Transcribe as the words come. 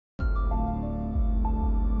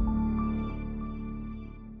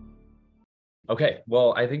Okay,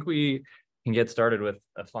 well, I think we can get started with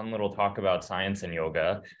a fun little talk about science and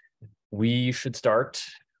yoga. We should start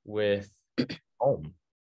with Om.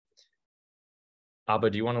 Abba,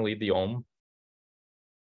 do you want to lead the Om?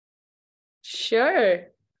 Sure.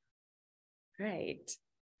 Right.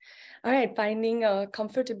 All right, finding a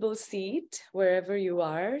comfortable seat wherever you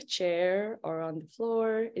are, chair or on the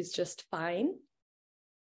floor is just fine.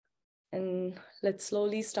 And let's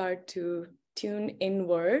slowly start to tune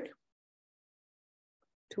inward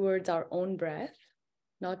towards our own breath,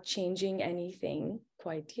 not changing anything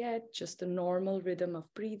quite yet, just the normal rhythm of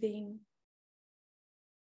breathing.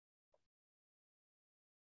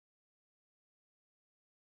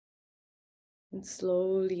 And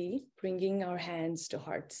slowly bringing our hands to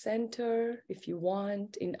heart center, if you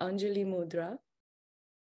want, in Anjali Mudra.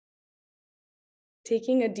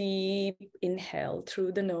 Taking a deep inhale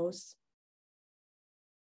through the nose.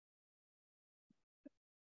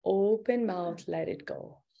 Open mouth, let it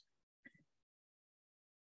go.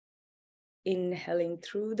 Inhaling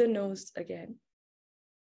through the nose again.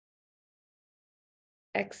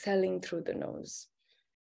 Exhaling through the nose.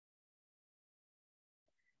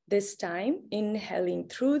 This time, inhaling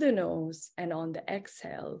through the nose, and on the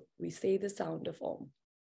exhale, we say the sound of Om.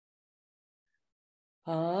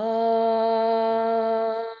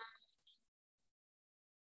 Ah.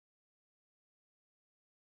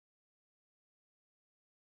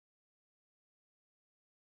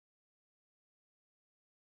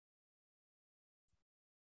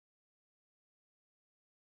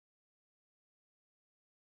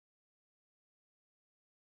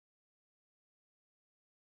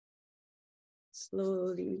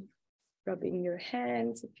 Slowly rubbing your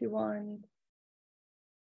hands if you want,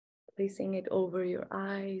 placing it over your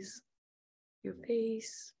eyes, your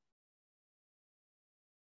face,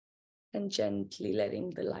 and gently letting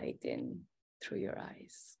the light in through your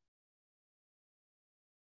eyes.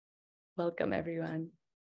 Welcome, everyone.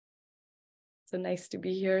 So nice to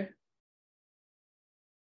be here.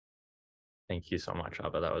 Thank you so much,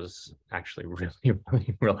 Abba. That was actually really,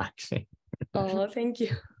 really relaxing. Oh, thank you.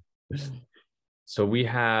 So we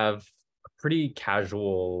have a pretty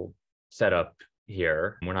casual setup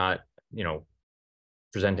here. We're not,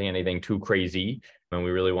 presenting anything too crazy, and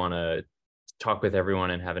we really want to talk with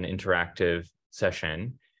everyone and have an interactive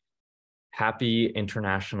session. Happy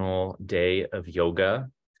International Day of Yoga.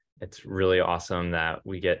 It's really awesome that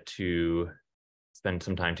we get to spend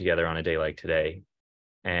some time together on a day like today.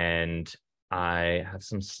 And I have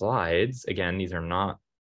some slides. Again, these are not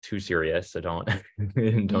too serious, so don't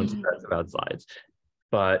stress about slides.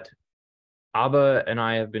 But Abba and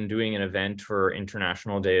I have been doing an event for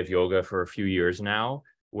International Day of Yoga for a few years now,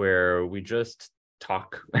 where we just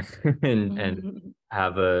talk and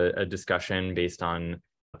have a discussion based on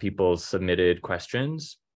people's submitted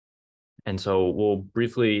questions. And so we'll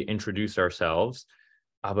briefly introduce ourselves.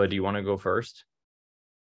 Abba, do you want to go first?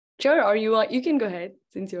 Sure, or you can go ahead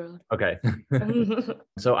since you're on. Okay.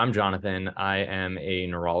 So I'm Jonathan. I am a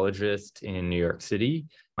neurologist in New York City.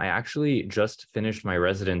 I actually just finished my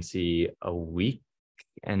residency a week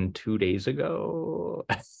and 2 days ago,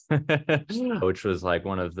 which was like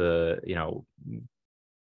one of the,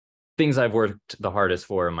 things I've worked the hardest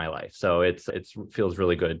for in my life. So it feels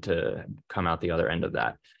really good to come out the other end of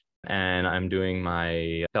that. And I'm doing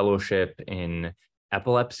my fellowship in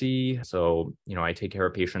epilepsy. So, I take care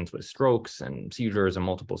of patients with strokes and seizures and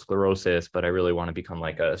multiple sclerosis, but I really want to become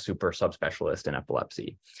like a super subspecialist in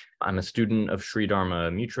epilepsy. I'm a student of Sri Dharma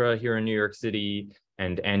Mitra here in New York City,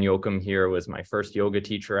 and Ann Yoakum here was my first yoga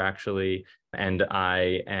teacher, actually. And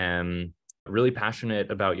I am really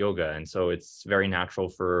passionate about yoga. And so it's very natural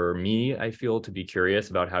for me, I feel, to be curious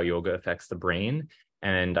about how yoga affects the brain.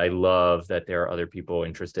 And I love that there are other people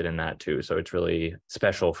interested in that too. So it's really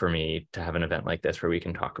special for me to have an event like this where we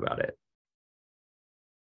can talk about it.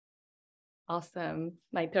 Awesome.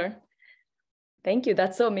 My turn. Thank you.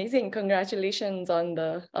 That's so amazing. Congratulations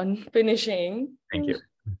on finishing. Thank you.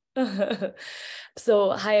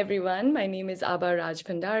 So, hi everyone. My name is Abha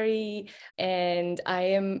Rajbhandari, and I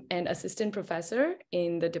am an assistant professor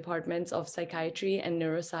in the departments of psychiatry and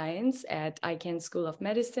neuroscience at Icahn School of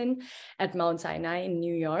Medicine at Mount Sinai in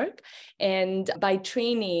New York. And by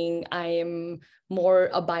training, I am more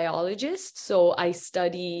a biologist. So I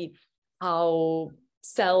study how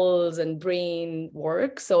cells and brain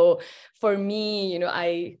work. So for me,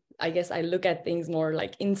 I guess I look at things more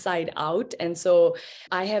like inside out. And so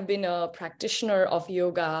I have been a practitioner of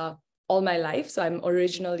yoga all my life. So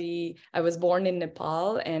I was born in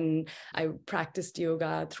Nepal, and I practiced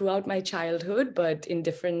yoga throughout my childhood, but in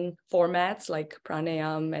different formats like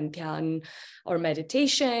pranayam and dhyan or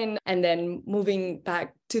meditation. And then moving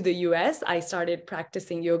back to the US, I started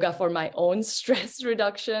practicing yoga for my own stress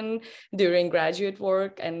reduction during graduate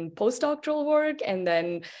work and postdoctoral work. And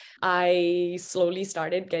then I slowly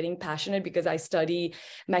started getting passionate because I study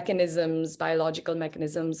biological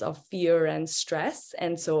mechanisms of fear and stress.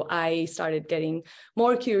 And so I started getting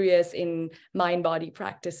more curious in mind-body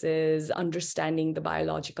practices, understanding the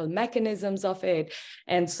biological mechanisms of it.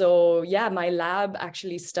 And so, yeah, my lab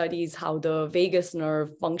actually studies how the vagus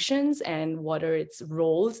nerve functions and what are its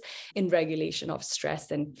roles in regulation of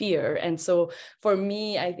stress and fear. And so for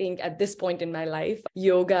me, I think at this point in my life,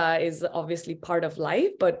 yoga is obviously part of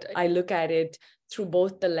life, but I look at it through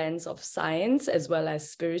both the lens of science as well as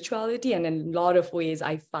spirituality. And in a lot of ways,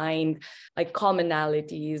 I find like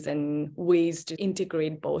commonalities and ways to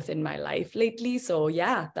integrate both in my life lately. So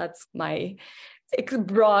yeah, that's my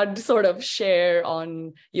broad sort of share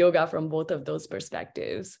on yoga from both of those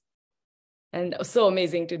perspectives. And so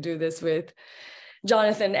amazing to do this with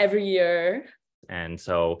Jonathan every year. And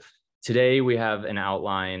so today we have an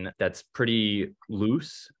outline that's pretty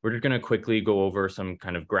loose. We're just going to quickly go over some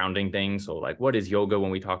kind of grounding things. So like, what is yoga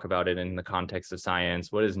when we talk about it in the context of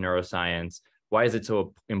science? What is neuroscience? Why is it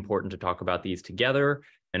so important to talk about these together?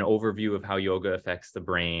 An overview of how yoga affects the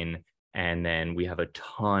brain. And then we have a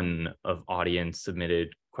ton of audience submitted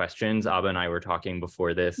questions. Abba and I were talking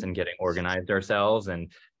before this and getting organized ourselves,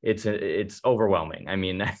 and it's overwhelming. I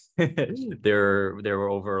mean, there were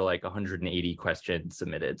over like 180 questions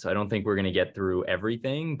submitted. So I don't think we're going to get through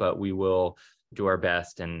everything, but we will do our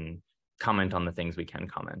best and comment on the things we can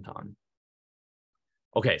comment on.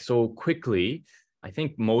 Okay, so quickly, I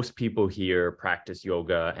think most people here practice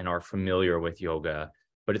yoga and are familiar with yoga,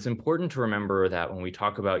 but it's important to remember that when we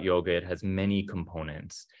talk about yoga, it has many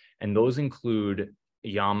components, and those include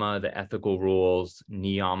yama, the ethical rules,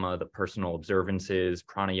 niyama, the personal observances,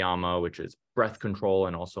 pranayama, which is breath control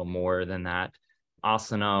and also more than that,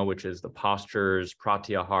 asana, which is the postures,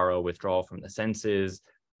 pratyahara, withdrawal from the senses,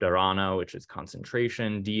 dharana, which is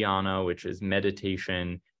concentration, dhyana, which is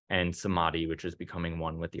meditation, and samadhi, which is becoming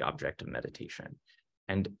one with the object of meditation.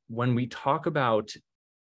 And when we talk about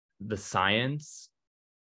the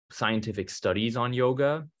scientific studies on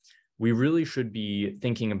yoga, we really should be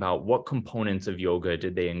thinking about what components of yoga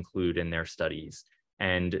did they include in their studies.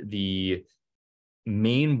 And the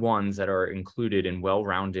main ones that are included in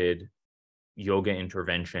well-rounded yoga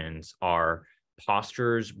interventions are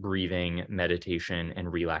postures, breathing, meditation,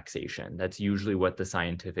 and relaxation. That's usually what the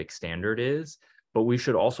scientific standard is. But we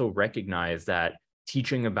should also recognize that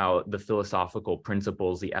teaching about the philosophical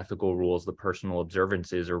principles, the ethical rules, the personal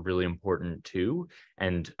observances are really important too.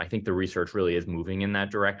 And I think the research really is moving in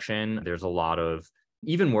that direction. There's a lot of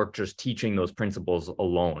even work just teaching those principles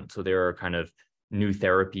alone. So there are kind of new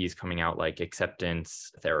therapies coming out like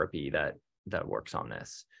acceptance therapy that works on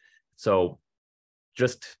this. So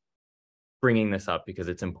just bringing this up because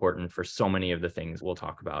it's important for so many of the things we'll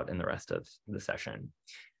talk about in the rest of the session.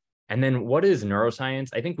 And then what is neuroscience?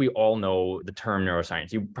 I think we all know the term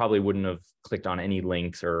neuroscience. You probably wouldn't have clicked on any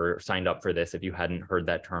links or signed up for this if you hadn't heard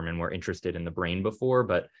that term and were interested in the brain before.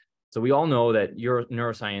 But so we all know that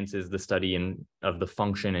neuroscience is the study of the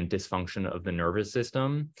function and dysfunction of the nervous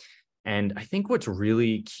system. And I think what's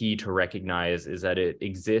really key to recognize is that it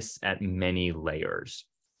exists at many layers.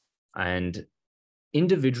 And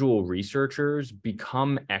individual researchers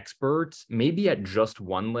become experts, maybe at just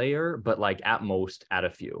one layer, but like at most at a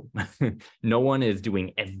few. No one is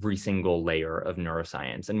doing every single layer of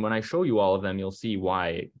neuroscience. And when I show you all of them, you'll see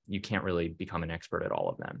why you can't really become an expert at all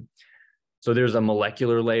of them. So there's a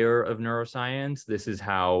molecular layer of neuroscience. This is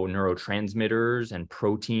how neurotransmitters and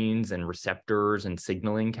proteins and receptors and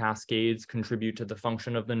signaling cascades contribute to the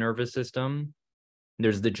function of the nervous system.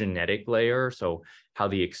 There's the genetic layer, so how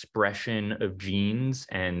the expression of genes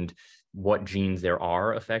and what genes there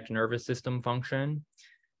are affect nervous system function.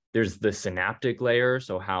 There's the synaptic layer,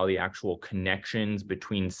 so how the actual connections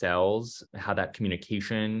between cells, how that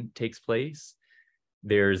communication takes place.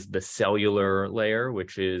 There's the cellular layer,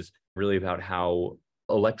 which is really about how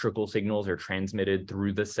electrical signals are transmitted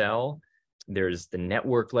through the cell. There's the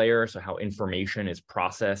network layer, so how information is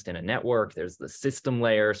processed in a network. There's the system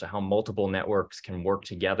layer, so how multiple networks can work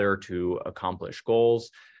together to accomplish goals.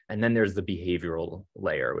 And then there's the behavioral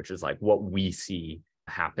layer, which is like what we see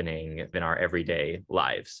happening in our everyday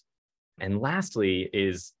lives. And lastly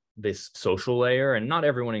is this social layer. And not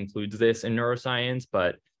everyone includes this in neuroscience,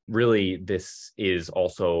 but really this is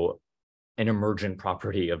also an emergent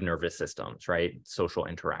property of nervous systems, right? Social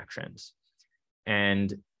interactions.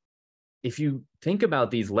 And if you think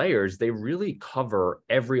about these layers, they really cover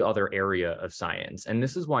every other area of science. And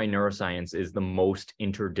this is why neuroscience is the most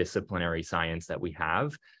interdisciplinary science that we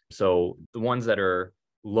have. So the ones that are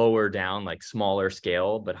lower down, like smaller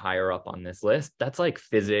scale, but higher up on this list, that's like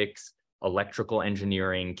physics, electrical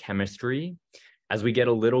engineering, chemistry. As we get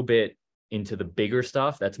a little bit into the bigger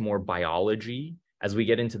stuff, that's more biology. As we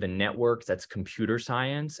get into the networks, that's computer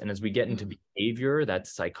science. And as we get into behavior,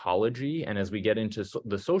 that's psychology. And as we get into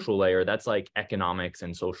the social layer, that's like economics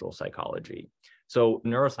and social psychology. So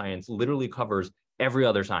neuroscience literally covers every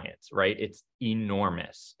other science, right? It's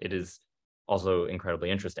enormous. It is also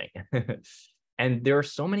incredibly interesting. And there are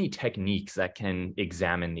so many techniques that can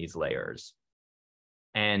examine these layers.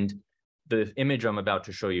 And the image I'm about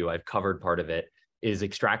to show you, I've covered part of it, is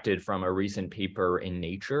extracted from a recent paper in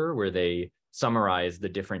Nature where they summarize the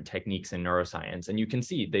different techniques in neuroscience. And you can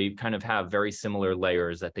see they kind of have very similar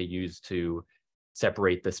layers that they use to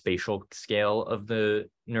separate the spatial scale of the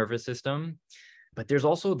nervous system. But there's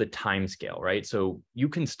also the time scale, right? So you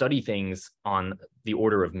can study things on the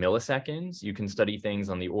order of milliseconds. You can study things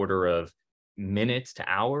on the order of minutes to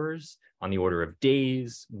hours, on the order of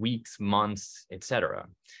days, weeks, months, etc.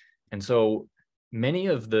 And so many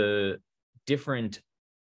of the different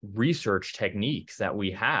research techniques that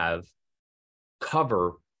we have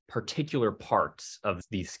cover particular parts of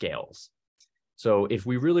these scales. So if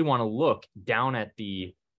we really want to look down at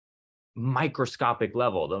the microscopic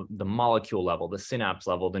level, the molecule level, the synapse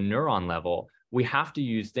level, the neuron level, we have to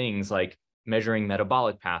use things like measuring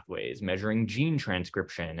metabolic pathways, measuring gene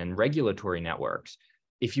transcription and regulatory networks.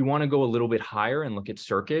 If you want to go a little bit higher and look at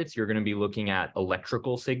circuits, you're going to be looking at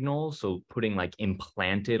electrical signals. So putting like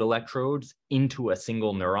implanted electrodes into a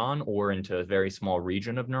single neuron or into a very small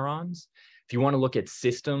region of neurons. If you want to look at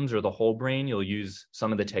systems or the whole brain, you'll use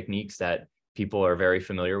some of the techniques that people are very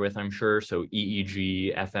familiar with, I'm sure. So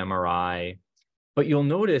EEG, fMRI. But you'll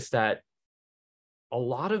notice that a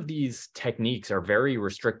lot of these techniques are very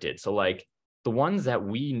restricted. So like the ones that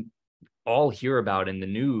we all hear about in the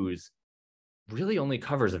news really only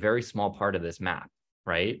covers a very small part of this map,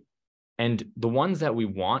 right? And the ones that we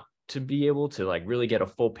want to be able to like really get a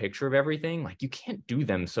full picture of everything, like you can't do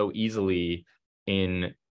them so easily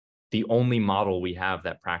in the only model we have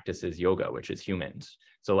that practices yoga, which is humans.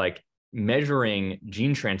 So like measuring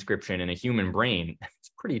gene transcription in a human brain,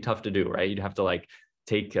 it's pretty tough to do, right? You'd have to like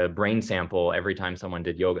take a brain sample every time someone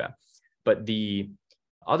did yoga. But the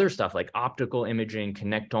other stuff like optical imaging,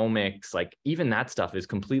 connectomics, like even that stuff is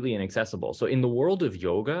completely inaccessible. So in the world of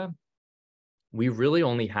yoga, we really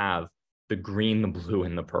only have the green, the blue,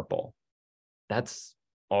 and the purple. That's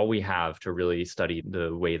all we have to really study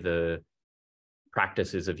the way the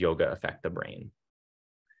practices of yoga affect the brain.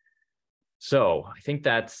 So I think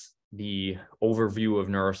that's the overview of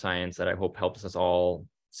neuroscience that I hope helps us all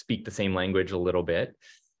speak the same language a little bit.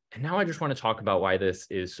 And now I just want to talk about why this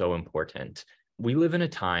is so important. We live in a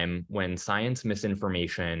time when science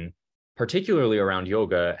misinformation, particularly around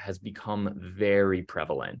yoga, has become very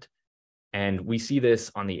prevalent. And we see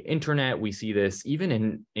this on the internet. We see this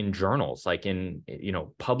even in journals, like in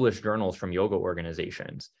published journals from yoga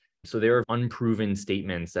organizations. So there are unproven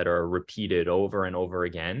statements that are repeated over and over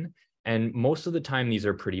again. And most of the time, these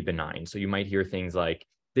are pretty benign. So you might hear things like,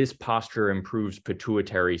 this posture improves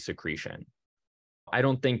pituitary secretion. I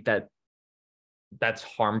don't think that that's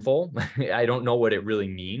harmful. I don't know what it really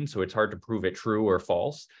means, so it's hard to prove it true or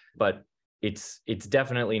false, but it's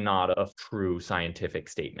definitely not a true scientific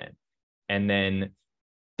statement. And then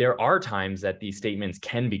there are times that these statements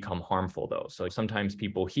can become harmful, though. So sometimes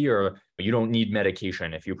people hear, you don't need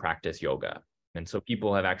medication if you practice yoga. And so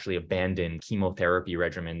people have actually abandoned chemotherapy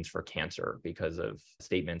regimens for cancer because of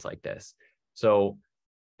statements like this. So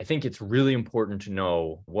I think it's really important to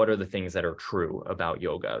know what are the things that are true about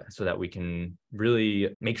yoga so that we can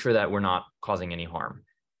really make sure that we're not causing any harm.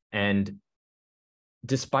 And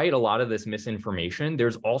despite a lot of this misinformation,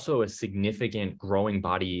 there's also a significant growing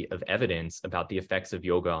body of evidence about the effects of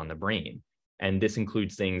yoga on the brain. And this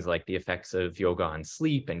includes things like the effects of yoga on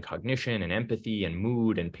sleep and cognition and empathy and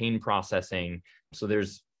mood and pain processing. So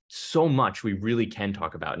there's so much we really can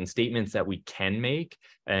talk about and statements that we can make.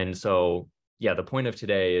 And so yeah, the point of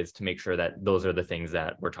today is to make sure that those are the things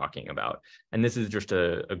that we're talking about. And this is just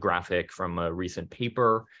a graphic from a recent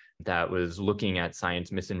paper that was looking at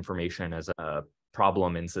science misinformation as a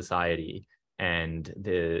problem in society. And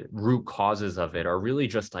the root causes of it are really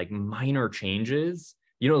just like minor changes.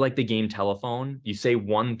 Like the game telephone, you say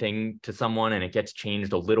one thing to someone and it gets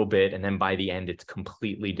changed a little bit. And then by the end, it's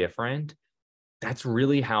completely different. That's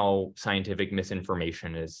really how scientific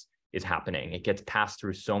misinformation is happening. It gets passed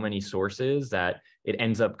through so many sources that it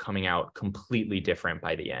ends up coming out completely different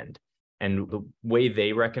by the end. And the way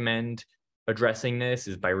they recommend addressing this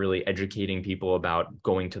is by really educating people about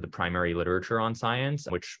going to the primary literature on science,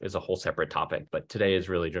 which is a whole separate topic. But today is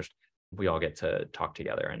really just we all get to talk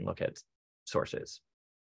together and look at sources.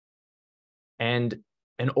 And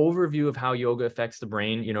an overview of how yoga affects the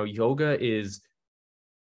brain, yoga is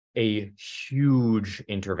a huge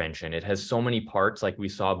intervention. It has so many parts like we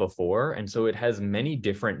saw before. And so it has many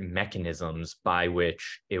different mechanisms by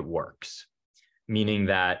which it works, meaning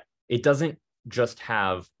that it doesn't just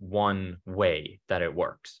have one way that it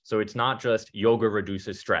works. So it's not just yoga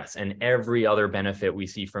reduces stress and every other benefit we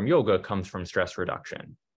see from yoga comes from stress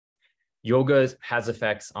reduction. Yoga has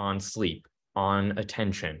effects on sleep, on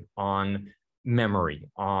attention, on memory,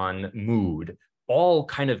 on mood, all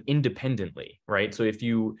kind of independently, right? So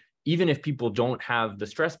even if people don't have the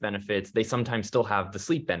stress benefits, they sometimes still have the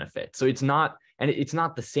sleep benefits. So it's not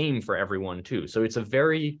the same for everyone too. So it's a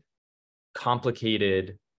very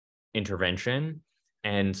complicated intervention.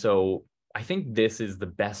 And so I think this is the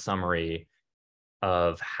best summary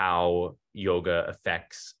of how yoga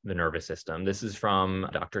affects the nervous system. This is from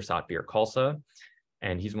Dr. Satbir Khalsa,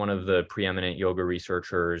 and he's one of the preeminent yoga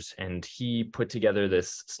researchers. And he put together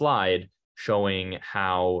this slide showing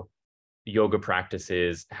how yoga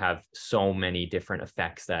practices have so many different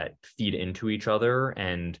effects that feed into each other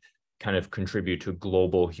and kind of contribute to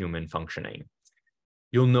global human functioning.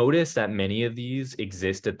 You'll notice that many of these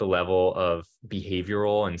exist at the level of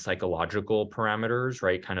behavioral and psychological parameters,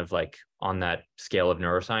 right? Kind of like on that scale of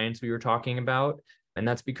neuroscience we were talking about. And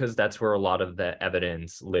that's because that's where a lot of the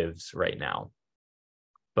evidence lives right now.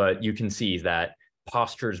 But you can see that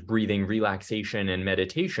postures, breathing, relaxation, and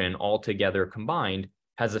meditation all together combined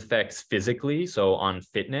has effects physically, so on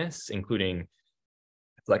fitness, including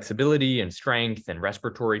flexibility and strength and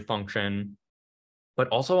respiratory function, but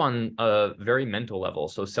also on a very mental level,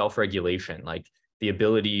 so self-regulation, like the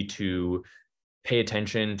ability to pay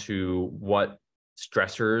attention to what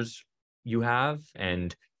stressors you have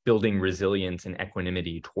and building resilience and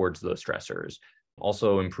equanimity towards those stressors.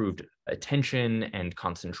 Also improved attention and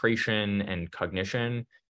concentration and cognition,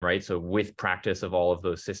 right? So with practice of all of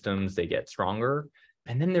those systems, they get stronger.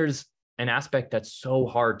 And then there's an aspect that's so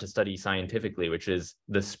hard to study scientifically, which is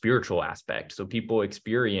the spiritual aspect. So people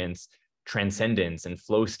experience transcendence and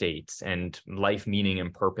flow states and life meaning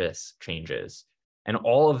and purpose changes. And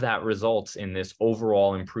all of that results in this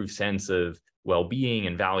overall improved sense of well-being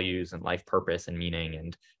and values and life purpose and meaning.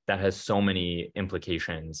 And that has so many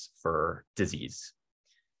implications for disease.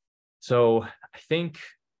 So I think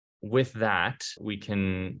with that, we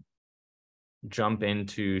can jump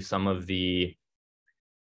into some of the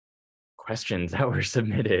questions that were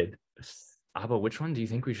submitted. Abba, which one do you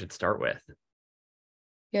think we should start with?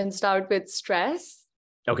 You can start with stress.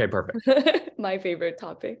 Okay, perfect. My favorite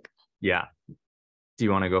topic. Yeah. Do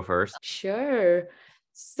you want to go first? Sure.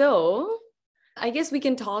 So I guess we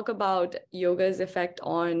can talk about yoga's effect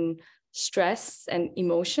on stress and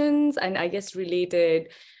emotions, and I guess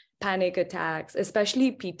related panic attacks,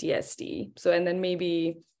 especially PTSD. So, and then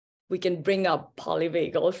maybe we can bring up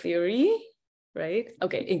polyvagal theory, right?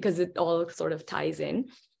 Okay, because it all sort of ties in.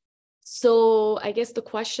 So I guess the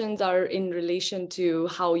questions are in relation to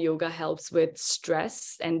how yoga helps with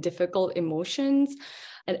stress and difficult emotions,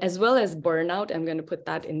 and as well as burnout. I'm going to put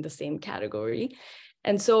that in the same category.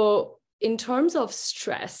 And so in terms of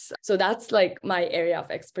stress, so that's like my area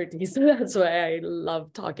of expertise. That's why I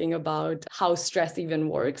love talking about how stress even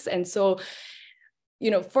works. And so,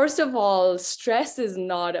 first of all, stress is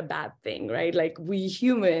not a bad thing, right? Like we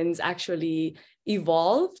humans actually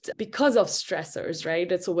evolved because of stressors,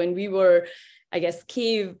 right? And so when we were, I guess,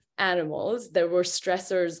 cave animals, there were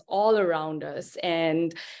stressors all around us,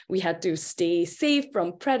 and we had to stay safe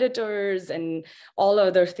from predators and all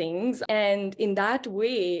other things. And in that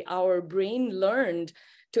way, our brain learned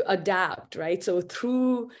to adapt, right? So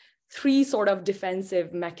through three sort of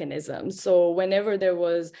defensive mechanisms. So whenever there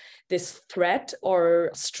was this threat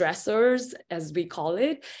or stressors, as we call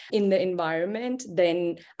it, in the environment,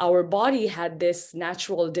 then our body had this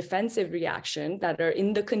natural defensive reaction that are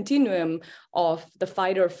in the continuum of the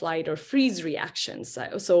fight or flight or freeze reactions.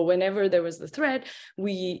 So whenever there was the threat,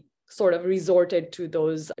 we sort of resorted to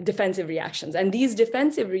those defensive reactions. And these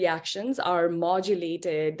defensive reactions are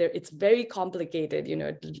modulated. It's very complicated.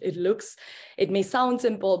 It may sound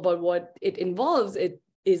simple, but what it involves, it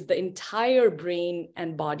is the entire brain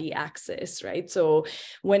and body axis, right? So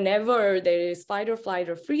whenever there is fight or flight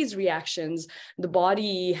or freeze reactions, the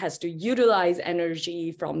body has to utilize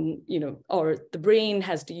energy from, or the brain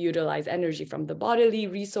has to utilize energy from the bodily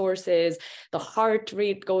resources, the heart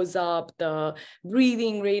rate goes up, the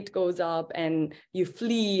breathing rate goes up, and you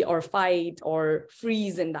flee or fight or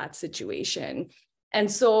freeze in that situation.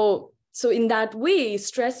 And so So in that way,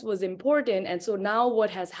 stress was important. And so now what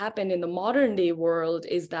has happened in the modern day world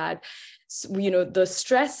is that, the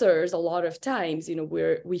stressors, a lot of times,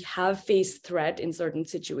 we have faced threat in certain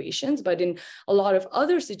situations, but in a lot of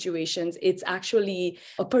other situations, it's actually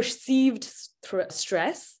a perceived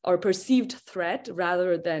stress or perceived threat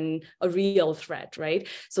rather than a real threat, right?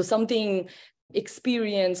 So some kind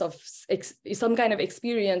of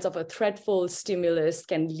experience of a threatful stimulus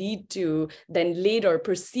can lead to then later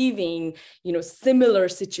perceiving, similar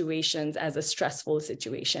situations as a stressful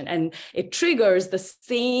situation. And it triggers the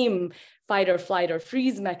same fight or flight or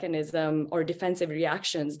freeze mechanism or defensive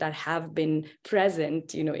reactions that have been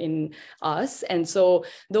present, in us. And so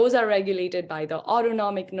those are regulated by the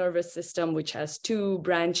autonomic nervous system, which has two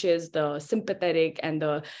branches, the sympathetic and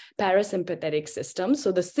the parasympathetic system.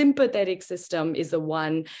 So the sympathetic system is the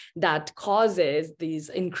one that causes these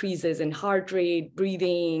increases in heart rate,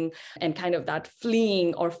 breathing, and kind of that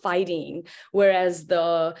fleeing or fighting, whereas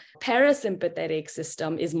the parasympathetic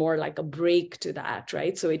system is more like a brake to that,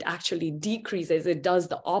 right? So it actually decreases, it does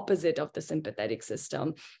the opposite of the sympathetic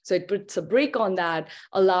system. So it puts a brake on that,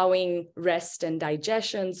 allowing rest and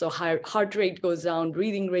digestion. So heart rate goes down,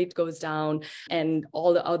 breathing rate goes down, and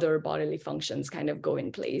all the other bodily functions kind of go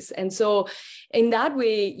in place. And so in that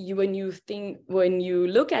way, when you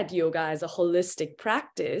look at yoga as a holistic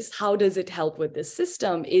practice, how does it help with this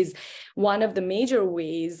system is one of the major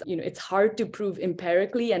ways. It's hard to prove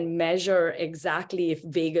empirically and measure exactly if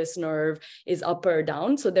vagus nerve is up or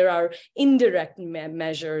down. So there are indirect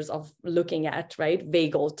measures of looking at, right,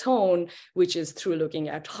 vagal tone, which is through looking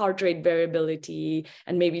at heart rate variability.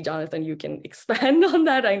 And maybe Jonathan, you can expand on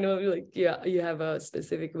that. I know you have a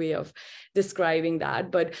specific way of describing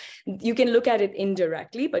that, but you can look at it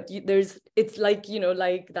indirectly. But it's like,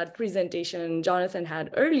 like that presentation Jonathan had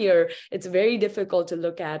earlier, it's very difficult to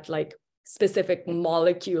look at like specific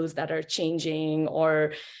molecules that are changing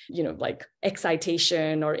or, like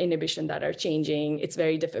excitation or inhibition that are changing. It's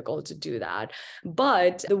very difficult to do that.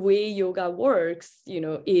 But the way yoga works,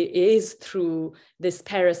 it is through this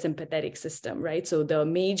parasympathetic system, right? So the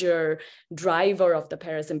major driver of the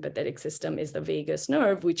parasympathetic system is the vagus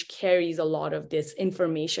nerve, which carries a lot of this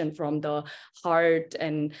information from the heart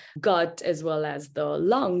and gut, as well as the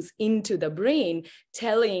lungs, into the brain,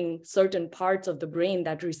 telling certain parts of the brain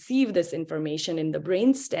that receive this information in the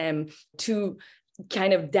brainstem to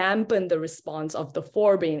kind of dampen the response of the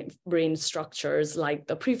forebrain structures like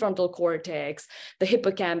the prefrontal cortex, the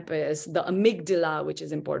hippocampus, the amygdala, which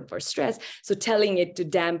is important for stress. So telling it to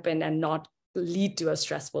dampen and not lead to a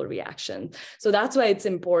stressful reaction. So that's why it's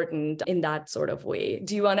important in that sort of way.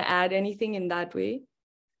 Do you want to add anything in that way?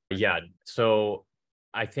 Yeah. So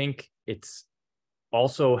I think it's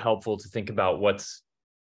also helpful to think about what's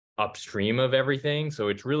upstream of everything. So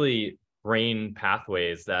it's really brain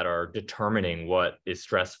pathways that are determining what is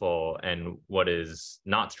stressful and what is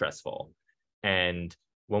not stressful. And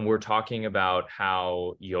when we're talking about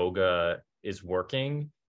how yoga is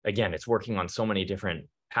working, again, it's working on so many different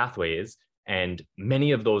pathways. And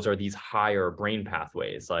many of those are these higher brain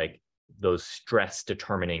pathways, like those stress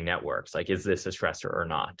determining networks. Like, is this a stressor or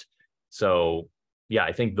not? So yeah,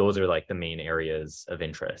 I think those are like the main areas of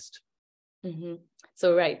interest. Mm-hmm.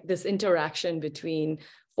 So, right, this interaction between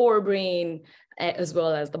forebrain as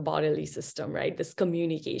well as the bodily system, right? This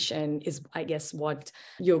communication is, I guess, what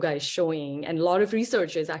yoga is showing. And a lot of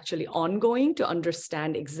research is actually ongoing to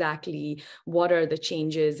understand exactly what are the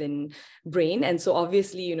changes in brain. And so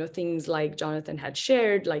obviously, things like Jonathan had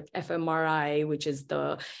shared, like fMRI, which is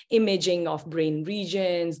the imaging of brain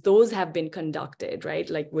regions, those have been conducted, right?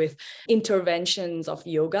 Like with interventions of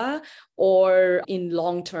yoga or in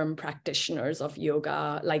long-term practitioners of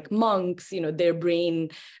yoga, like monks, their brain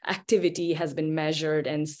activity has been measured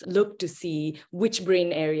and looked to see which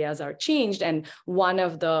brain areas are changed. And one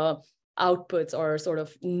of the outputs or sort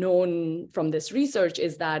of known from this research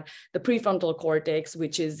is that the prefrontal cortex,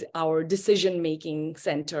 which is our decision-making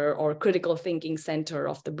center or critical thinking center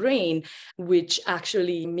of the brain, which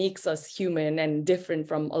actually makes us human and different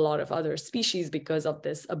from a lot of other species because of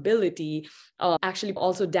this ability, actually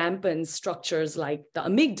also dampens structures like the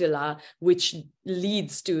amygdala, which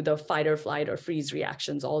leads to the fight or flight or freeze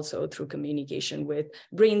reactions also through communication with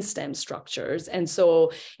brainstem structures. And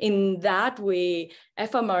so in that way,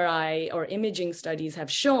 fMRI or imaging studies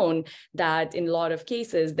have shown that in a lot of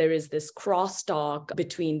cases, there is this crosstalk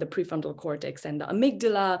between the prefrontal cortex and the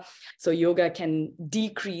amygdala. So yoga can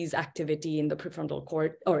decrease activity in the prefrontal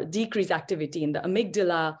cortex or decrease activity in the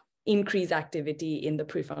amygdala, increase activity in the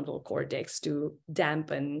prefrontal cortex to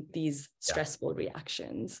dampen these stressful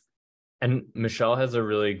reactions. And Michelle has a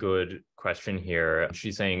really good question here.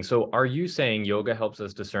 She's saying, so are you saying yoga helps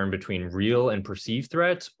us discern between real and perceived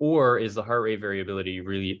threats, or is the heart rate variability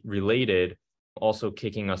really related, also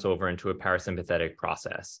kicking us over into a parasympathetic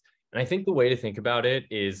process? And I think the way to think about it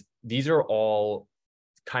is these are all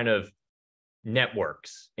kind of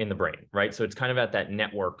networks in the brain, right? So it's kind of at that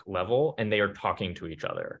network level and they are talking to each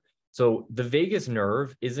other. So the vagus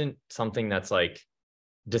nerve isn't something that's like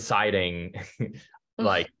deciding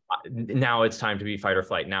like now it's time to be fight or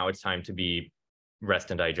flight. Now it's time to be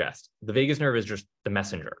rest and digest. The vagus nerve is just the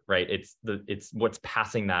messenger, right? It's what's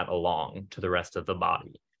passing that along to the rest of the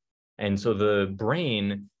body. And so the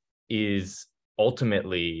brain is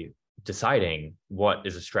ultimately deciding what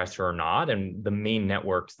is a stressor or not. And the main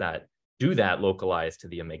networks that do that localize to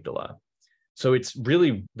the amygdala. So it's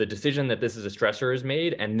really the decision that this is a stressor is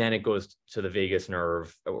made, and then it goes to the vagus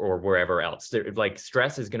nerve or wherever else. Like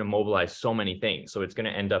stress is going to mobilize so many things. So it's going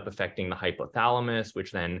to end up affecting the hypothalamus,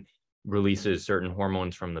 which then releases certain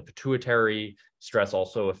hormones from the pituitary. Stress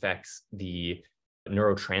also affects the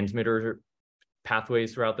neurotransmitter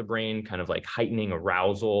pathways throughout the brain, kind of like heightening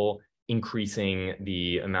arousal, increasing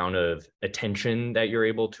the amount of attention that you're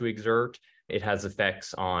able to exert. It has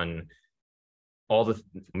effects on all the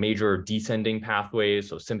major descending pathways,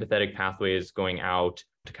 so sympathetic pathways going out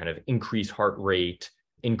to kind of increase heart rate,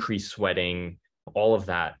 increase sweating, all of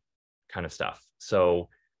that kind of stuff. So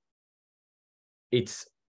it's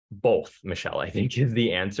both, Michelle, I think is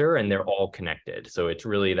the answer, and they're all connected. So it's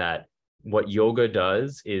really that what yoga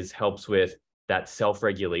does is helps with that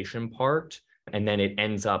self-regulation part, and then it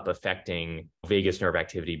ends up affecting vagus nerve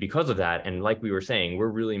activity because of that. And like we were saying, we're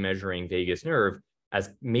really measuring vagus nerve as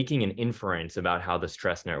making an inference about how the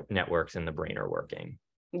stress networks in the brain are working.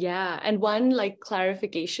 Yeah. And one like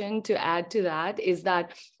clarification to add to that is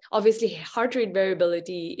that obviously heart rate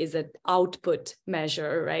variability is an output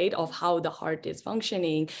measure, right, of how the heart is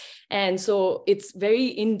functioning. And so it's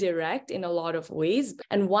very indirect in a lot of ways.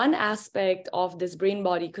 And one aspect of this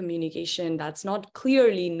brain-body communication that's not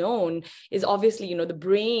clearly known is obviously, the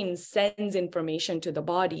brain sends information to the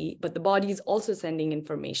body, but the body is also sending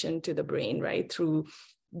information to the brain, right, through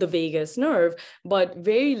the vagus nerve, but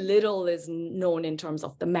very little is known in terms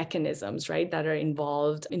of the mechanisms, right, that are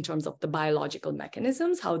involved in terms of the biological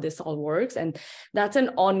mechanisms, how this all works. And that's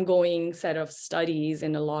an ongoing set of studies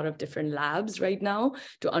in a lot of different labs right now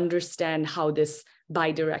to understand how this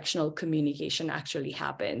bidirectional communication actually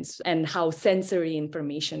happens and how sensory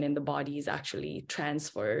information in the body is actually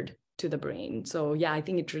transferred to the brain. So yeah, I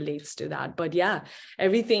think it relates to that. But yeah,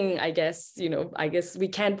 everything, I guess we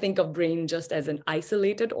can't think of brain just as an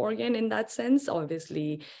isolated organ in that sense.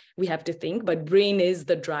 Obviously, we have to think, but brain is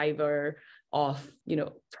the driver of,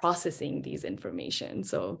 processing these information.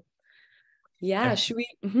 So yeah, should we,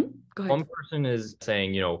 go ahead. One person is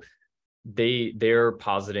saying, they're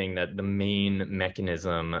positing that the main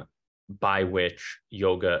mechanism by which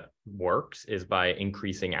yoga works is by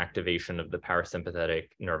increasing activation of the parasympathetic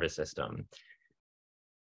nervous system.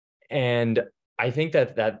 And I think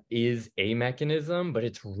that is a mechanism, but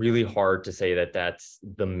it's really hard to say that that's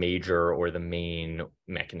the major or the main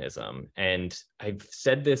mechanism. And I've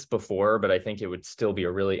said this before, but I think it would still be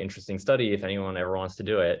a really interesting study if anyone ever wants to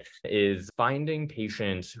do it, is finding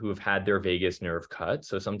patients who have had their vagus nerve cut.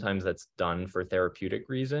 So sometimes that's done for therapeutic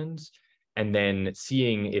reasons. And then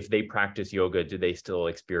seeing if they practice yoga, do they still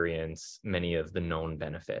experience many of the known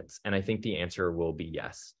benefits? And I think the answer will be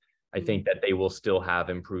yes. I think that they will still have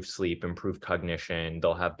improved sleep, improved cognition.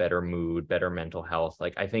 They'll have better mood, better mental health.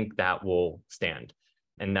 Like, I think that will stand.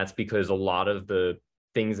 And that's because a lot of the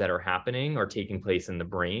things that are happening are taking place in the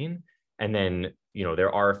brain. And then,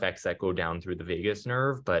 there are effects that go down through the vagus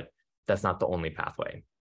nerve, but that's not the only pathway.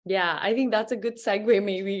 Yeah, I think that's a good segue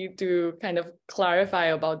maybe to kind of clarify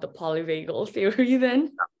about the polyvagal theory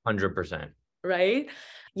then. 100%. Right?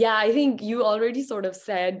 Yeah, I think you already sort of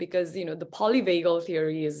said, because, the polyvagal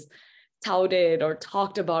theory is touted or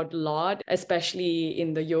talked about a lot, especially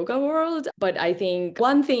in the yoga world. But I think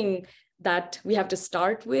one thing that we have to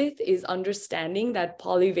start with is understanding that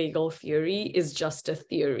polyvagal theory is just a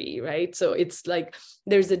theory, right? So it's like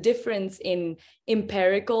there's a difference in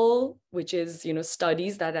empirical, which is,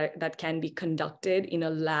 studies that can be conducted in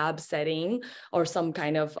a lab setting or some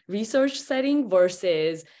kind of research setting,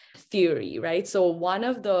 versus theory, right? So one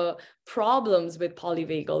of the problems with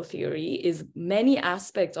polyvagal theory is many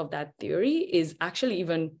aspects of that theory is actually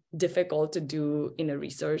even difficult to do in a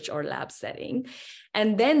research or lab setting.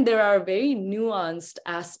 And then there are very nuanced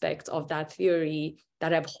aspects of that theory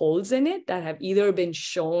that have holes in it, that have either been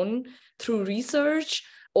shown through research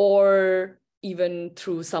or even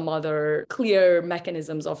through some other clear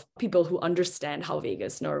mechanisms of people who understand how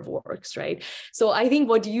vagus nerve works, right? So I think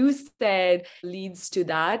what you said leads to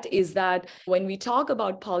that, is that when we talk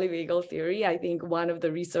about polyvagal theory, I think one of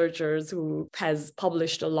the researchers who has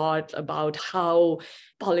published a lot about how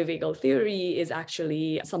polyvagal theory is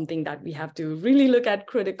actually something that we have to really look at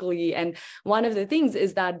critically. And one of the things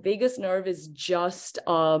is that vagus nerve is just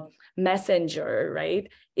a messenger, right?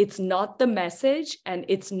 It's not the message and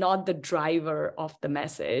it's not the driver of the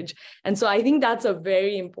message. And so I think that's a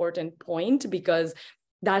very important point, because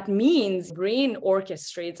that means brain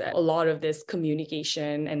orchestrates a lot of this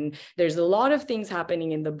communication, and there's a lot of things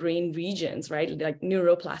happening in the brain regions, right? Like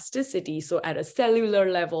neuroplasticity. So at a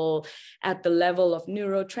cellular level, at the level of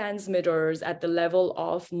neurotransmitters, at the level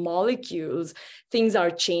of molecules, things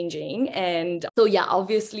are changing. And so, yeah,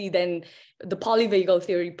 obviously then the polyvagal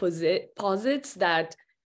theory posits that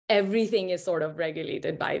everything is sort of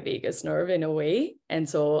regulated by vagus nerve in a way. And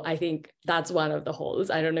so I think that's one of the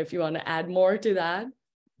holes. I don't know if you want to add more to that.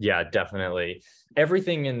 Yeah, definitely.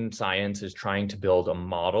 Everything in science is trying to build a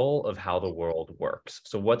model of how the world works.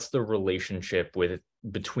 So what's the relationship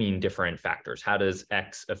between different factors? How does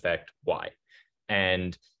X affect Y?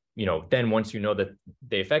 And then once you know that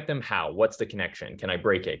they affect them, how? What's the connection? Can I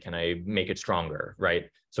break it? Can I make it stronger? Right?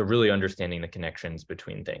 So really understanding the connections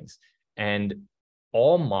between things. And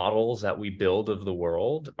all models that we build of the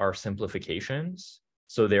world are simplifications.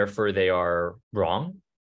 So therefore they are wrong.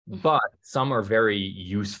 But some are very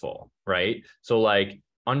useful, right? So like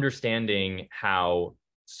understanding how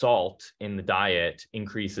salt in the diet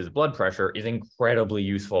increases blood pressure is incredibly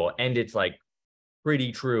useful. And it's like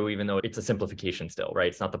pretty true, even though it's a simplification still, right?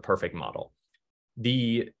 It's not the perfect model.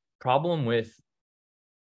 The problem with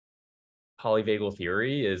polyvagal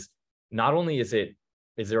theory is not only is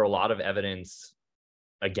there a lot of evidence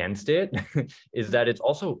against it, is that it's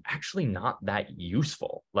also actually not that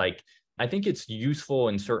useful. Like, I think it's useful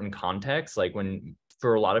in certain contexts, like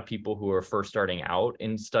for a lot of people who are first starting out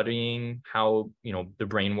in studying how, the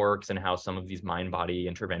brain works and how some of these mind-body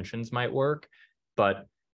interventions might work. But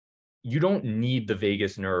you don't need the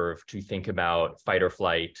vagus nerve to think about fight or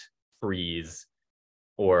flight, freeze,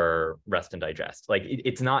 or rest and digest. Like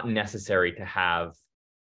it's not necessary to have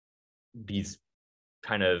these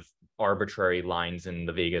kind of arbitrary lines in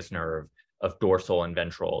the vagus nerve of dorsal and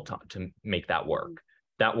ventral to make that work.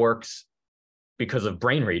 That works because of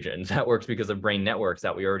brain regions. That works because of brain networks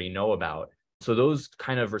that we already know about. So those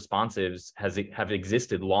kind of responsives have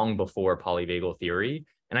existed long before polyvagal theory.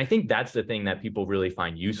 And I think that's the thing that people really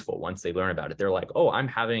find useful once they learn about it. They're like, oh, I'm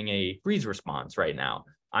having a freeze response right now.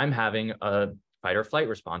 I'm having a fight or flight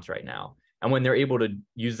response right now. And when they're able to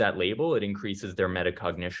use that label, it increases their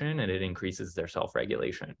metacognition and it increases their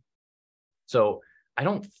self-regulation. So I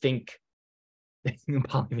don't think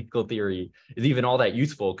polyvagal theory is even all that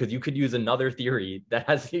useful, because you could use another theory that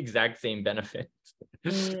has the exact same benefits.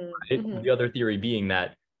 The other theory being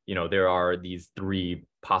that, there are these three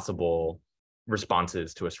possible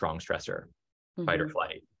responses to a strong stressor: fight or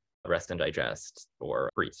flight, rest and digest, or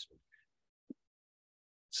freeze.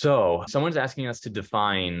 So someone's asking us to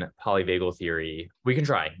define polyvagal theory. We can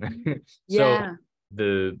try. So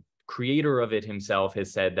the creator of it himself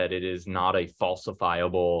has said that it is not a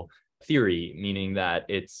falsifiable theory, meaning that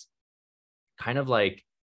it's kind of like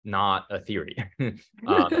not a theory.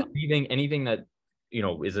 Anything that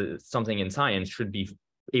is something in science should be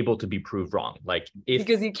able to be proved wrong.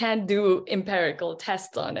 Because you can't do empirical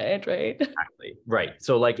tests on it, right? Exactly. Right.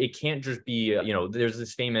 So like it can't just be, there's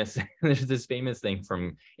this famous thing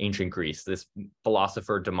from ancient Greece. This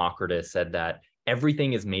philosopher Democritus said that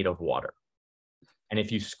everything is made of water. And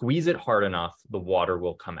if you squeeze it hard enough, the water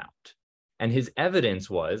will come out. And his evidence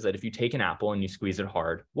was that if you take an apple and you squeeze it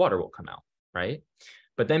hard, water will come out, right?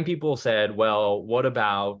 But then people said, well, what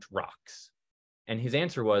about rocks? And his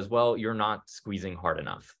answer was, well, you're not squeezing hard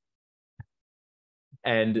enough.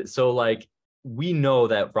 And so like, we know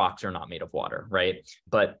that rocks are not made of water, right?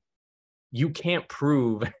 But you can't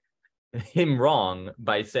prove him wrong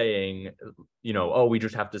by saying, oh, we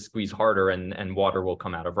just have to squeeze harder and water will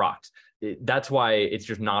come out of rocks. That's why it's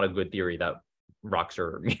just not a good theory that rocks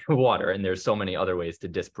are made of water, and there's so many other ways to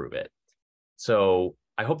disprove it. So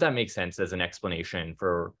I hope that makes sense as an explanation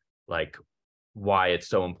for like why it's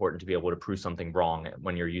so important to be able to prove something wrong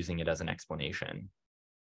when you're using it as an explanation.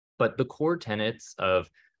 But the core tenets of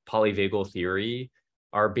polyvagal theory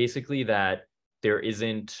are basically that there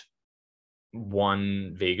isn't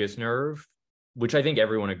one vagus nerve, which I think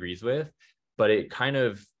everyone agrees with, but it kind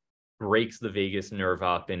of breaks the vagus nerve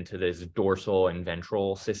up into this dorsal and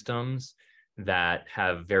ventral systems that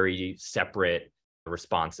have very separate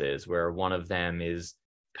responses, where one of them is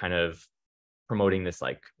kind of promoting this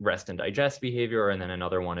like rest and digest behavior. And then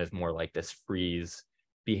another one is more like this freeze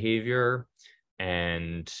behavior.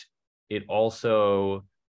 And it also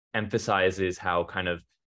emphasizes how kind of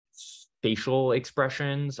facial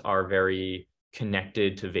expressions are very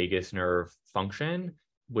connected to vagus nerve function,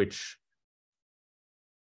 which,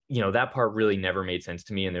 that part really never made sense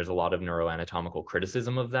to me. And there's a lot of neuroanatomical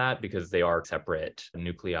criticism of that because they are separate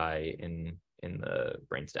nuclei in the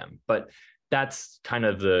brainstem. But that's kind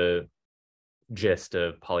of the gist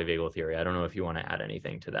of polyvagal theory. I don't know if you want to add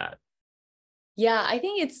anything to that. Yeah, I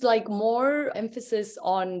think it's like more emphasis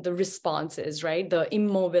on the responses, right? The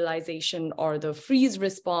immobilization or the freeze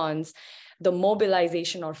response, the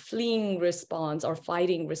mobilization or fleeing response or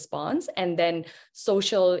fighting response, and then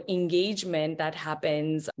social engagement that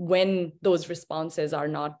happens when those responses are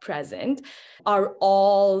not present, are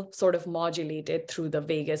all sort of modulated through the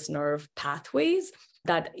vagus nerve pathways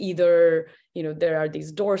that either, there are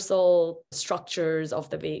these dorsal structures of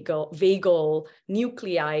the vagal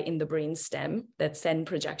nuclei in the brain stem that send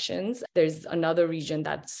projections. There's another region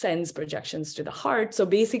that sends projections to the heart. So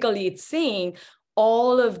basically it's saying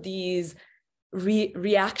all of these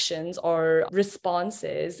reactions or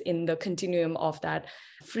responses in the continuum of that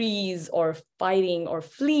freeze or fighting or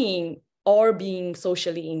fleeing or being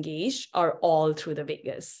socially engaged are all through the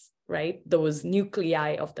vagus, right? Those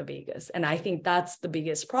nuclei of the vagus. And I think that's the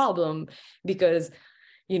biggest problem because,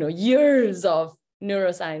 years of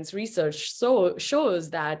neuroscience research shows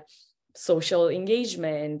that social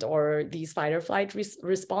engagement or these fight or flight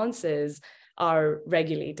responses are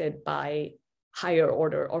regulated by higher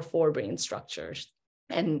order or forebrain structures.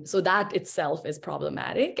 And so that itself is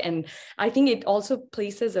problematic. And I think it also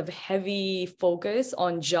places a heavy focus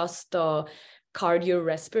on just the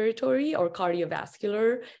cardiorespiratory or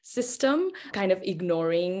cardiovascular system, kind of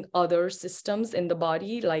ignoring other systems in the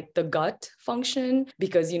body, like the gut function,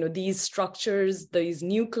 because, these structures, these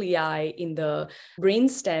nuclei in the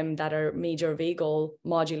brainstem that are major vagal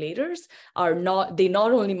modulators they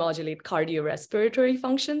not only modulate cardiorespiratory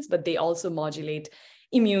functions, but they also modulate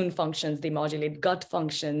immune functions, they modulate gut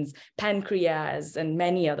functions, pancreas, and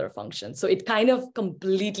many other functions. So it kind of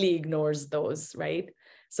completely ignores those, right?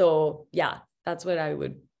 So yeah, that's what I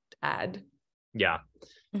would add. Yeah.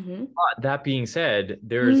 Mm-hmm. That being said,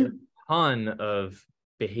 there's a ton of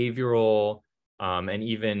behavioral and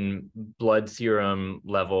even blood serum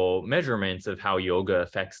level measurements of how yoga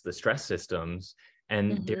affects the stress systems.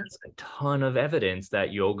 And there's a ton of evidence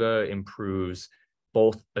that yoga improves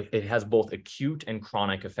it has both acute and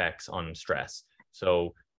chronic effects on stress.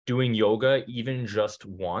 So doing yoga even just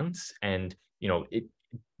once, and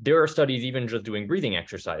there are studies even just doing breathing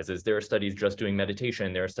exercises. There are studies just doing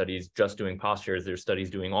meditation. There are studies just doing postures. There's studies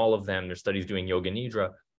doing all of them. There's studies doing yoga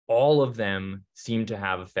nidra. All of them seem to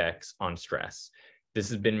have effects on stress. This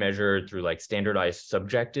has been measured through like standardized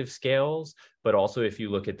subjective scales, but also if you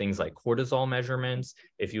look at things like cortisol measurements,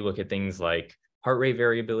 if you look at things like heart rate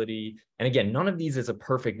variability, and again, none of these is a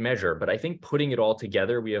perfect measure, but I think putting it all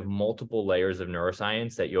together, we have multiple layers of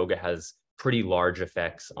neuroscience that yoga has pretty large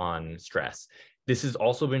effects on stress. This has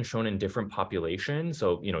also been shown in different populations.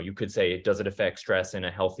 So, you could say, does it affect stress in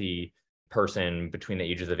a healthy person between the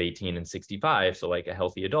ages of 18 and 65? So like a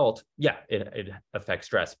healthy adult, yeah, it affects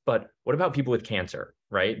stress. But what about people with cancer,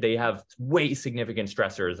 right? They have way significant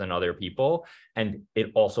stressors than other people. And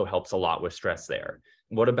it also helps a lot with stress there.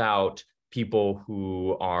 What about people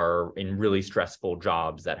who are in really stressful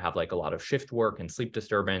jobs that have like a lot of shift work and sleep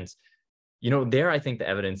disturbance? There I think the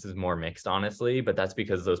evidence is more mixed, honestly, but that's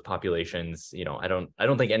because those populations, I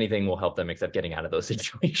don't think anything will help them except getting out of those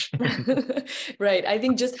situations. Right. I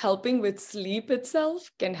think just helping with sleep itself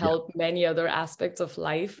can help many other aspects of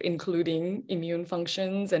life, including immune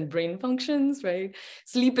functions and brain functions, right?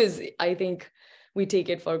 Sleep is, I think we take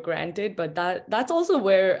it for granted, but that's also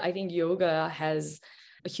where I think yoga has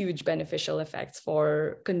huge beneficial effects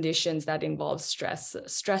for conditions that involve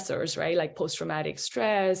stressors, right? Like post-traumatic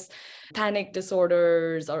stress, panic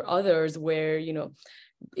disorders, or others where,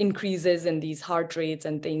 increases in these heart rates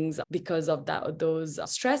and things because of those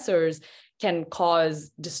stressors can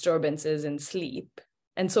cause disturbances in sleep.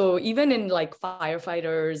 And so even in like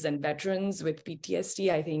firefighters and veterans with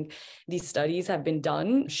PTSD, I think these studies have been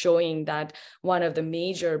done showing that one of the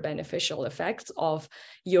major beneficial effects of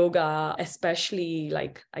yoga, especially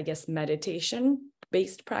like, I guess,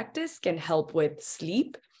 meditation-based practice, can help with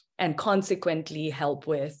sleep and consequently help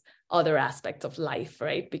with other aspects of life,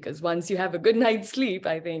 right? Because once you have a good night's sleep,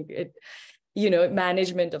 I think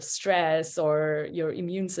management of stress or your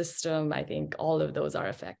immune system, I think all of those are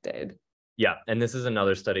affected. Yeah. And this is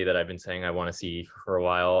another study that I've been saying I want to see for a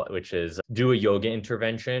while, which is do a yoga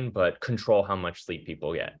intervention, but control how much sleep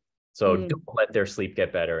people get. So don't let their sleep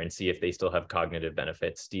get better and see if they still have cognitive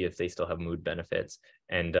benefits, see if they still have mood benefits.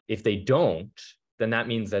 And if they don't, then that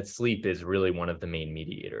means that sleep is really one of the main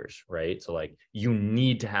mediators, right? So like you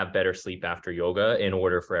need to have better sleep after yoga in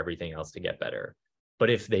order for everything else to get better. But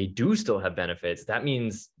if they do still have benefits, that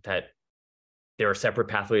means that there are separate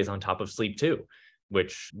pathways on top of sleep too,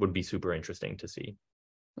 which would be super interesting to see.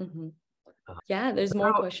 Yeah, there's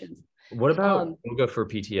more questions. What about yoga for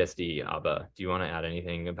PTSD, Abba? Do you want to add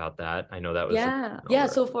anything about that? I know that was Yeah.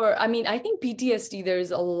 So I think PTSD,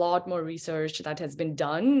 there's a lot more research that has been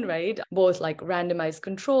done, right? Both like randomized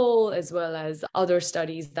control as well as other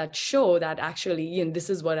studies that show that actually, this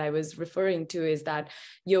is what I was referring to, is that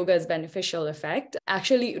yoga's beneficial effect.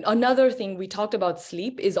 Actually, another thing we talked about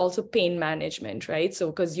sleep is also pain management, right? So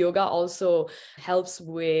because yoga also helps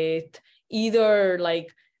with either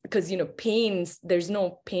like, because there's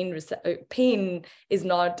no pain is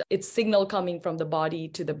not, it's signal coming from the body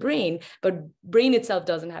to the brain, but brain itself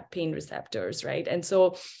doesn't have pain receptors, right? And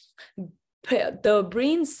so the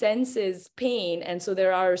brain senses pain, and so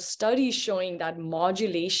there are studies showing that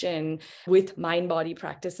modulation with mind-body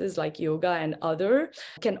practices like yoga and other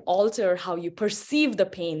can alter how you perceive the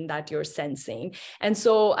pain that you're sensing. And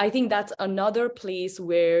so I think that's another place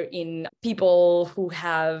where in people who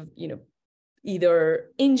have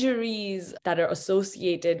either injuries that are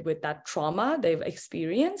associated with that trauma they've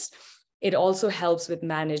experienced, it also helps with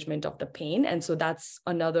management of the pain. And so that's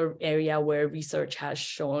another area where research has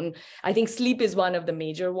shown, I think sleep is one of the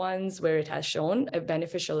major ones where it has shown a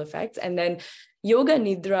beneficial effects. And then yoga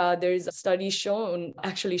nidra, there's a study showing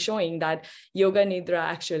that yoga nidra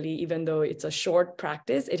actually, even though it's a short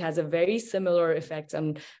practice, it has a very similar effects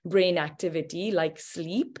on brain activity like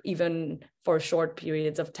sleep, even for short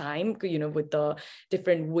periods of time, with the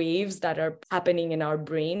different waves that are happening in our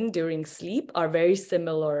brain during sleep are very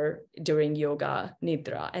similar during yoga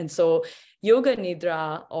nidra. And so yoga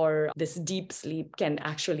nidra, or this deep sleep, can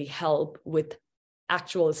actually help with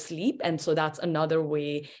actual sleep. And so that's another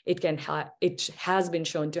way it has been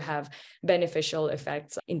shown to have beneficial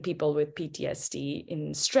effects in people with PTSD,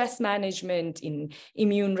 in stress management, in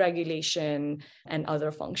immune regulation, and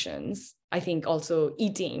other functions. I think also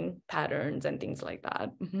eating patterns and things like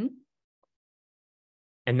that.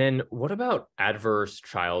 And then what about adverse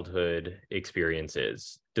childhood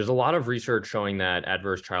experiences? There's a lot of research showing that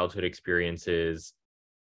adverse childhood experiences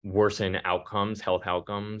worsen health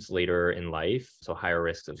outcomes later in life. So higher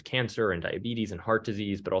risks of cancer and diabetes and heart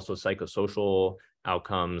disease, but also psychosocial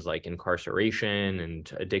outcomes like incarceration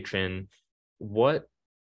and addiction. What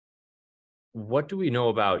do we know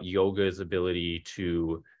about yoga's ability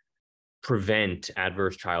to prevent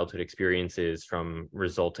adverse childhood experiences from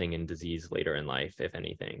resulting in disease later in life, if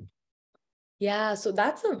anything? Yeah, so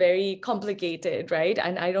that's a very complicated, right?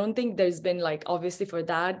 And I don't think there's been obviously for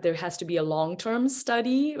that, there has to be a long-term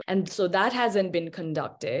study. And so that hasn't been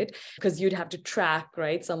conducted because you'd have to track,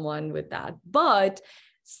 right, someone with that. But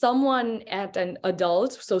someone at an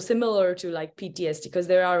adult, so similar to PTSD, because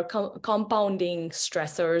there are compounding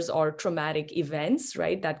stressors or traumatic events,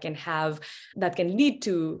 right, that can lead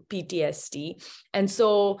to PTSD. And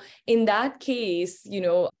so in that case,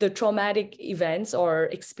 the traumatic events or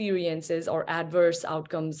experiences or adverse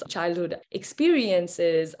outcomes, childhood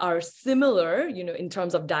experiences are similar, in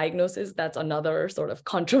terms of diagnosis. That's another sort of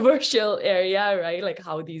controversial area, right? Like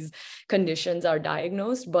how these conditions are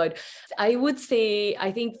diagnosed. But I would say,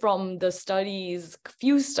 I think from the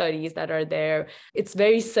few studies that are there, it's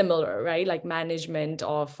very similar, right? Like management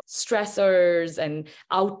of stressors and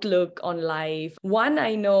outlook on life. One,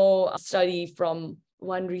 I know a study from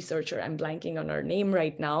one researcher, I'm blanking on her name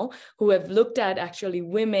right now, who have looked at actually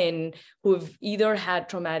women who've either had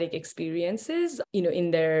traumatic experiences,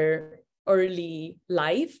 in their early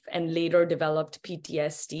life and later developed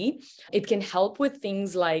PTSD. It can help with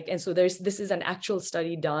things and so this is an actual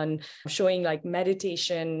study done showing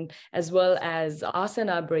meditation as well as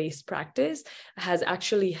asana-based practice has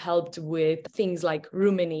actually helped with things like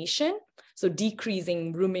rumination. So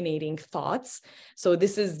decreasing ruminating thoughts. So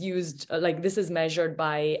this is used, this is measured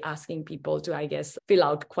by asking people to, I guess, fill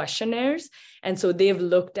out questionnaires. And so they've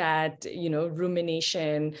looked at,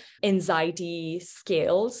 rumination, anxiety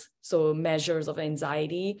scales, so measures of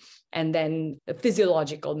anxiety, and then a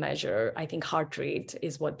physiological measure, I think heart rate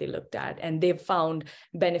is what they looked at. And they've found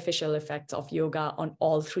beneficial effects of yoga on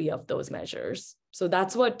all three of those measures. So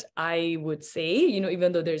that's what I would say,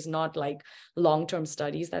 even though there's not like long-term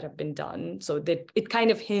studies that have been done. So that it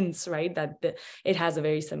kind of hints, right, that it has a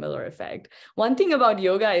very similar effect. One thing about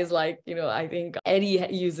yoga is like, I think Eddie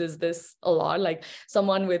uses this a lot, like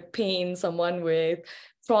someone with pain, someone with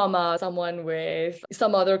trauma, someone with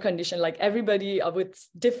some other condition, like everybody with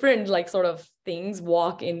different like sort of things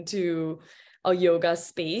walk into a yoga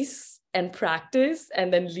space and practice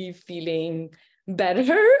and then leave feeling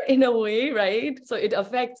better in a way, right? So it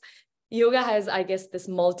affects, yoga has, I guess, this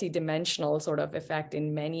multi-dimensional sort of effect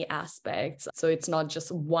in many aspects. So it's not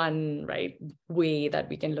just one, right, way that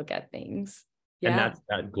we can look at things. Yeah. And that's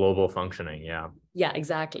that global functioning. Yeah. Yeah,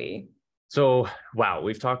 exactly. So, wow,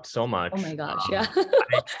 we've talked so much. Oh my gosh. Yeah.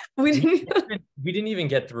 we didn't even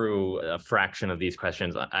get through a fraction of these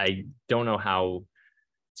questions. I don't know how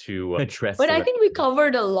to address. But I think we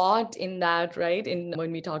covered a lot in that, right?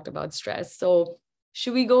 When we talked about stress. So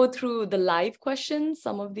should we go through the live questions,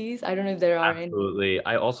 some of these? I don't know if there are any. Absolutely.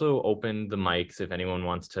 I also opened the mics if anyone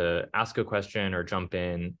wants to ask a question or jump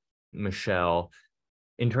in. Michelle,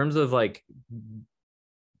 in terms of like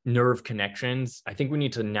nerve connections, I think we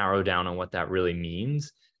need to narrow down on what that really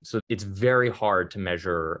means. So it's very hard to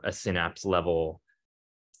measure a synapse level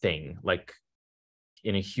thing. Like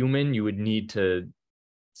in a human, you would need to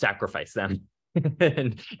sacrifice them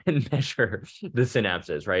and measure the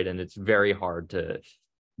synapses, right? And it's very hard to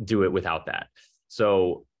do it without that.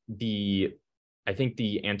 So I think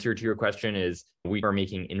the answer to your question is we are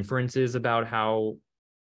making inferences about how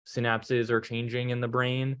synapses are changing in the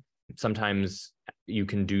brain. Sometimes you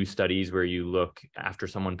can do studies where you look after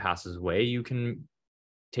someone passes away, you can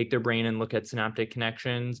take their brain and look at synaptic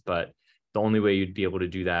connections, but the only way you'd be able to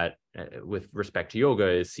do that with respect to yoga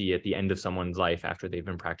is see at the end of someone's life after they've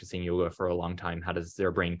been practicing yoga for a long time, how does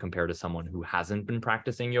their brain compare to someone who hasn't been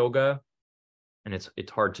practicing yoga? And it's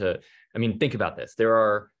hard to, I mean, think about this. There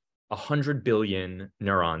are 100 billion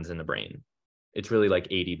neurons in the brain. It's really like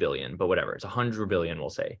 80 billion, but whatever. It's 100 billion, we'll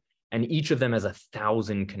say. And each of them has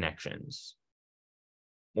 1,000 connections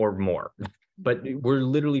or more. But we're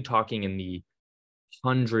literally talking in the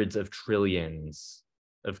hundreds of trillions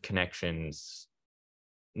of connections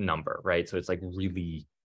number, right? So it's like really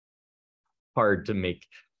hard to make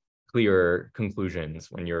clear conclusions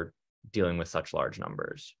when you're dealing with such large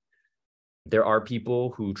numbers. There are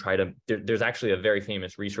people who there's actually a very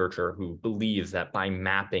famous researcher who believes that by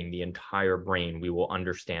mapping the entire brain, we will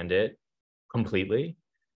understand it completely.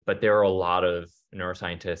 But there are a lot of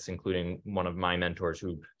neuroscientists, including one of my mentors,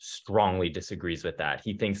 who strongly disagrees with that.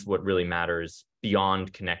 He thinks what really matters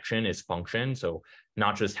beyond connection is function. So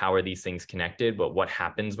not just how are these things connected, but what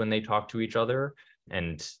happens when they talk to each other.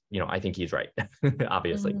 And, I think he's right,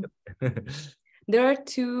 obviously. There are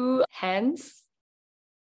two hands.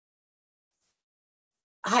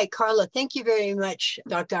 Hi, Carla. Thank you very much,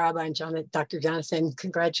 Dr. Abba and Dr. Jonathan.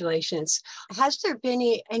 Congratulations. Has there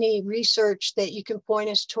been any research that you can point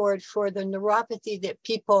us toward for the neuropathy that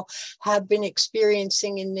people have been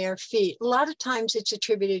experiencing in their feet? A lot of times it's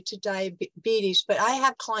attributed to diabetes, but I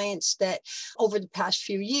have clients that over the past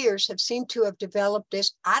few years have seemed to have developed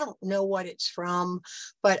this. I don't know what it's from,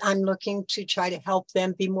 but I'm looking to try to help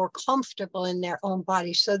them be more comfortable in their own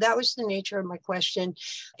body. So that was the nature of my question.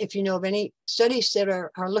 If you know of any studies that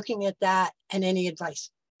are looking at that and any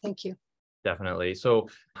advice. Thank you. Definitely. So,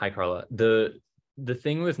 hi, Carla. The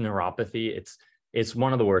thing with neuropathy, it's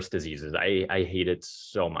one of the worst diseases. I hate it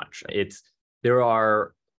so much. There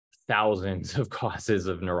are thousands of causes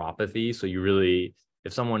of neuropathy. So you really,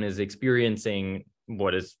 if someone is experiencing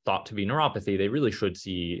what is thought to be neuropathy, they really should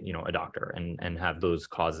see, a doctor and have those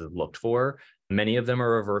causes looked for. Many of them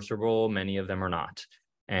are reversible, many of them are not.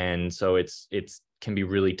 And so it's can be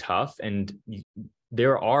really tough. And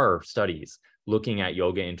there are studies looking at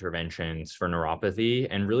yoga interventions for neuropathy.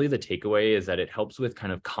 And really the takeaway is that it helps with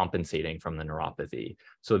kind of compensating from the neuropathy.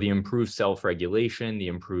 So the improved self-regulation, the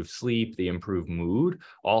improved sleep, the improved mood,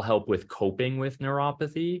 all help with coping with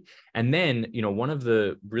neuropathy. And then, one of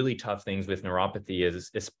the really tough things with neuropathy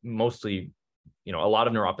is mostly, a lot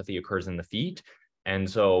of neuropathy occurs in the feet. And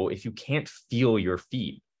so if you can't feel your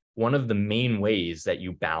feet, one of the main ways that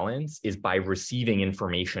you balance is by receiving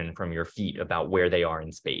information from your feet about where they are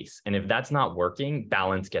in space. And if that's not working,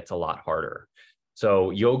 balance gets a lot harder.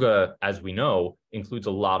 So yoga, as we know, includes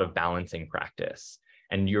a lot of balancing practice.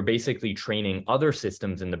 And you're basically training other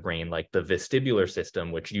systems in the brain, like the vestibular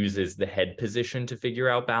system, which uses the head position to figure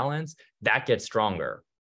out balance, that gets stronger.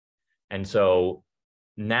 And so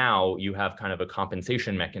now you have kind of a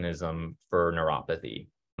compensation mechanism for neuropathy.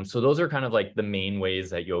 So those are kind of like the main ways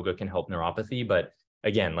that yoga can help neuropathy. But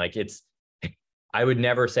again, like I would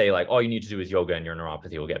never say like, all you need to do is yoga and your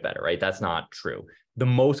neuropathy will get better, right? That's not true. The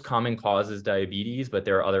most common cause is diabetes, but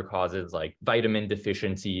there are other causes like vitamin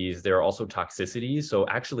deficiencies. There are also toxicities. So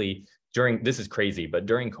actually this is crazy, but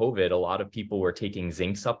during COVID, a lot of people were taking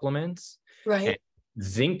zinc supplements. Right. And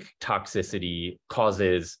zinc toxicity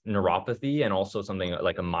causes neuropathy and also something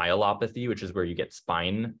like a myelopathy, which is where you get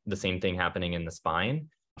the same thing happening in the spine.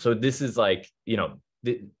 So this is like,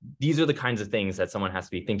 these are the kinds of things that someone has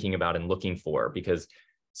to be thinking about and looking for, because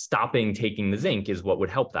stopping taking the zinc is what would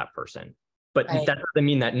help that person. But Right. that doesn't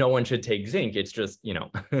mean that no one should take zinc. It's just,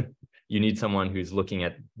 you need someone who's looking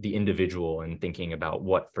at the individual and thinking about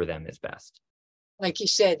what for them is best. Like you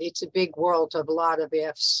said, it's a big world of a lot of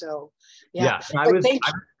ifs. So yeah. I was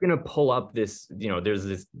going to pull up this, there's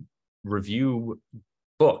this review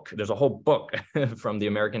book. There's a whole book from the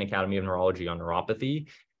American Academy of Neurology on neuropathy.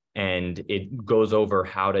 And it goes over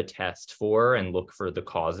how to test for and look for the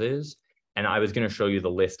causes. And I was going to show you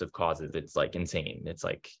the list of causes. It's like insane. It's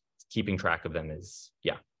like keeping track of them is,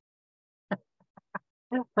 yeah.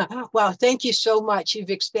 Wow. Thank you so much. You've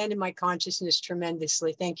expanded my consciousness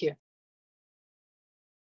tremendously. Thank you.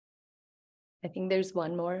 I think there's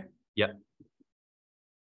one more. Yep.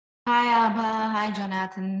 Hi, Abha. Hi,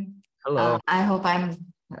 Jonathan. Hello. I hope I'm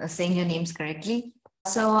saying your names correctly.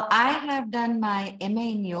 So I have done my MA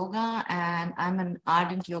in yoga, and I'm an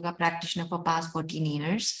ardent yoga practitioner for past 14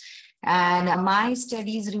 years. And my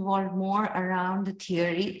studies revolve more around the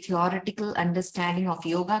theoretical understanding of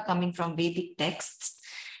yoga coming from Vedic texts.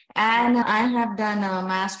 And I have done a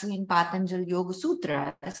mastery in Patanjali Yoga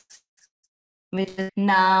Sutras, which is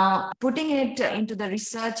now putting it into the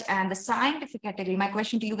research and the scientific category. My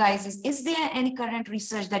question to you guys is there any current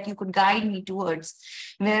research that you could guide me towards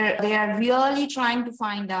where they are really trying to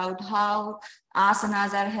find out how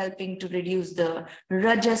asanas are helping to reduce the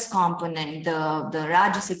rajas component, the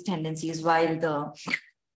rajasic tendencies, while the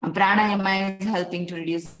pranayama is helping to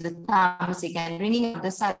reduce the tamasic and bringing up the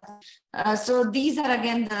sattvic. So these are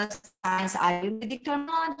again the science Ayurvedic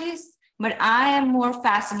terminologies. But I am more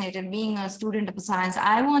fascinated, being a student of science.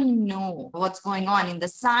 I want to know what's going on in the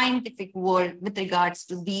scientific world with regards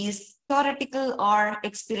to these theoretical or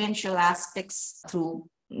experiential aspects through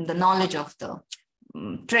the knowledge of the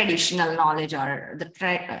traditional knowledge or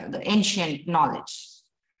the ancient knowledge.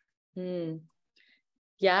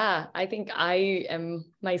 Yeah, I think I am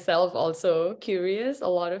myself also curious a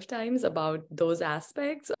lot of times about those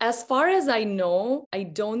aspects. As far as I know, I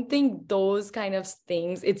don't think those kind of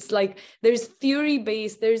things, it's like there's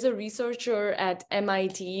theory-based, there's a researcher at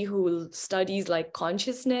MIT who studies like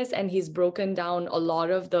consciousness, and he's broken down a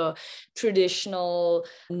lot of the traditional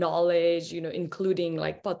knowledge, including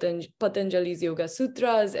like Patanjali's Yoga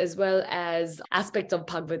Sutras, as well as aspects of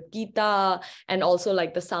Bhagavad Gita, and also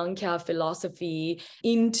like the Sankhya philosophy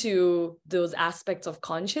into those aspects of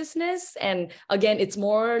consciousness. And again, it's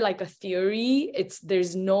more like a theory.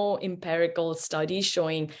 There's no empirical study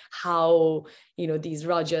showing how, these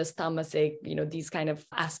rajas, tamasic, these kind of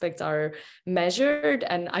aspects are measured.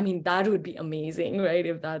 And I mean, that would be amazing, right?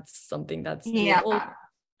 If that's something that's doable.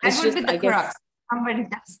 That would be the crux. Somebody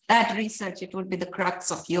does that research, it would be the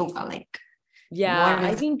crux of yoga, Yeah,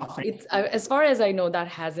 I think it's, as far as I know, that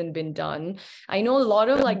hasn't been done. I know a lot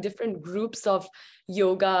of like different groups of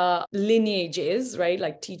yoga lineages, right?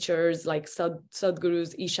 Like teachers, like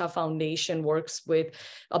Sadhguru's Isha Foundation works with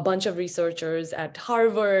a bunch of researchers at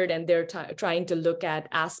Harvard, and they're trying to look at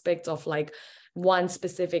aspects of like one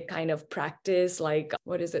specific kind of practice, like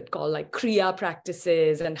what is it called, like Kriya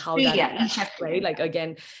practices, and how that, right? Like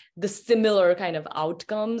again, the similar kind of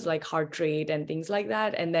outcomes like heart rate and things like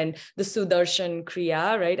that. And then the Sudarshan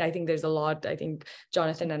Kriya, right? I think there's a lot, I think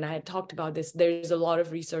Jonathan and I had talked about this. There's a lot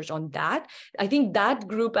of research on that. I think that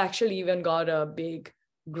group actually even got a big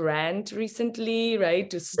grant recently, right?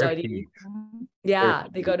 To study. Yeah,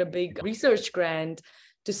 they got a big research grant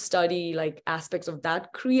to study like aspects of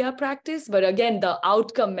that Kriya practice. But again, the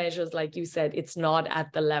outcome measures, like you said, it's not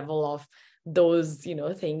at the level of those,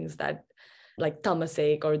 things that like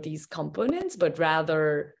tamasic or these components, but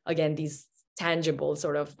rather, again, these tangible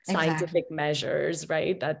sort of scientific measures,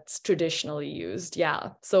 right? That's traditionally used. Yeah.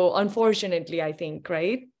 So unfortunately, I think,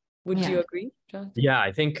 right? Would you agree, Jonathan? Yeah,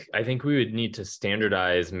 I think we would need to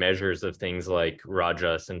standardize measures of things like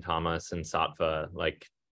rajas and tamas and sattva. Like,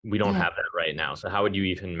 we don't have that right now. So how would you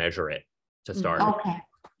even measure it to start?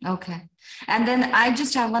 Okay. And then I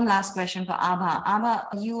just have one last question for Abha. Abha,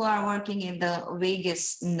 you are working in the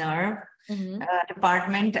vagus nerve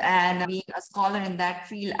department, and being a scholar in that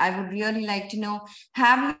field, I would really like to know,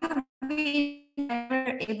 have you been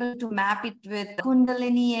ever able to map it with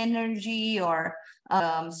Kundalini energy or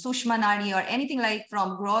Sushma Nadi or anything like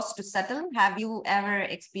from gross to subtle? Have you ever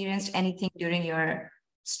experienced anything during your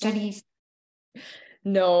studies?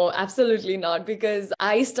 No, absolutely not, because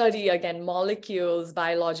I study, again, molecules,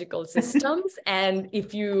 biological systems. And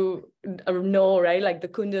if you know, right, like the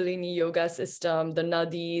Kundalini yoga system, the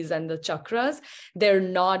nadis and the chakras, they're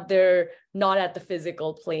not at the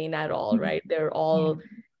physical plane at all, right? They're all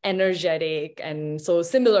energetic. And so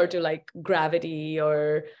similar to like gravity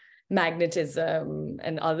or magnetism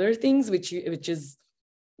and other things, which is,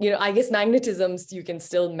 I guess magnetisms you can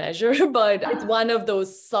still measure, but it's one of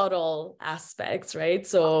those subtle aspects, right?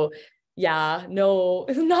 So yeah, no,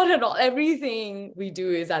 not at all. Everything we do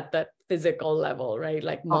is at the physical level, right?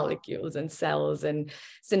 Like molecules and cells and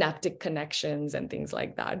synaptic connections and things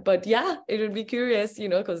like that. But yeah, it would be curious,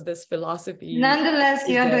 because this philosophy. Nonetheless,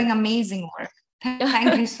 you're doing amazing work.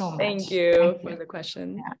 Thank you so much. Thank you for the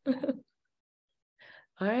question. Yeah.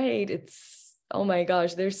 All right, oh my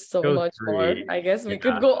gosh, there's so much more. I guess we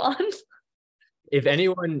could go on. If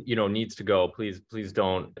anyone, needs to go, please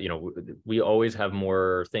don't, we always have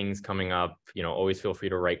more things coming up, always feel free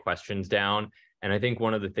to write questions down. And I think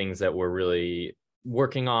one of the things that we're really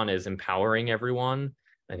working on is empowering everyone.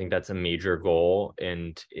 I think that's a major goal.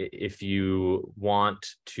 And if you want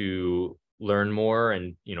to learn more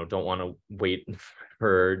and don't want to wait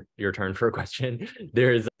for your turn for a question,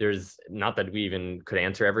 there's not that we even could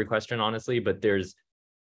answer every question honestly, but there's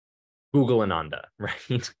Google Ananda,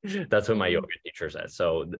 right? That's what my yoga teacher says.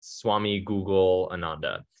 So Swami Google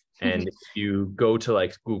Ananda. And if you go to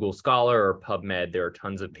like Google Scholar or PubMed, there are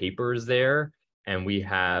tons of papers there. And we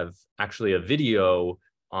have actually a video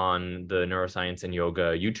on the Neuroscience and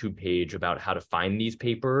Yoga YouTube page about how to find these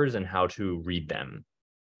papers and how to read them.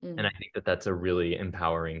 And I think that that's a really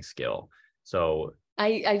empowering skill. So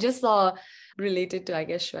I just saw, related to, I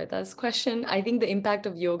guess, Shweta's question, I think the impact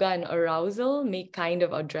of yoga and arousal may kind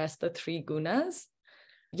of address the 3 gunas.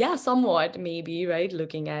 Yeah, somewhat, maybe, right?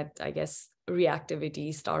 Looking at, I guess,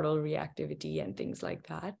 reactivity, startle reactivity and things like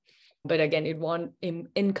that. But again, it won't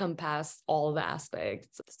encompass all the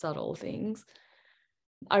aspects, subtle things.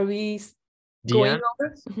 Are we going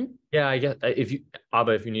over? Yeah, I guess if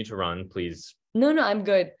you need to run, please. No, I'm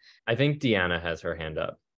good. I think Deanna has her hand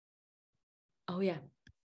up. Oh, yeah.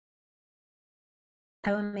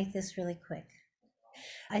 I will make this really quick.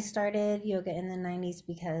 I started yoga in the 90s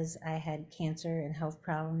because I had cancer and health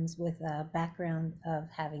problems with a background of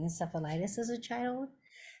having encephalitis as a child.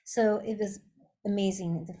 So it was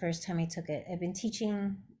amazing the first time I took it. I've been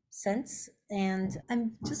teaching since, and I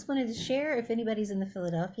just wanted to share, if anybody's in the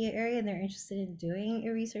Philadelphia area and they're interested in doing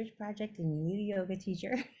a research project and you need a yoga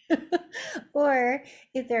teacher, or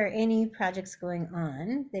if there are any projects going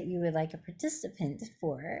on that you would like a participant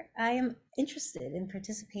for, I am interested in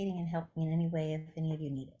participating and helping in any way if any of you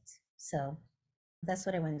need it. So that's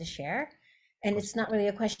what I wanted to share. And it's not really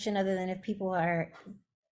a question other than if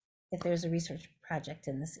there's a research project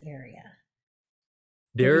in this area.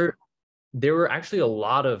 There were actually a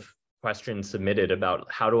lot of questions submitted about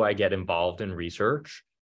how do I get involved in research?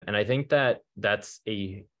 And I think that that's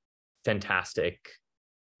a fantastic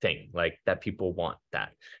thing, like that people want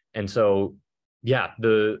that. And so, yeah,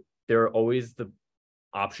 there are always the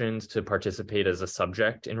options to participate as a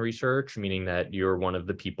subject in research, meaning that you're one of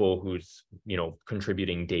the people who's,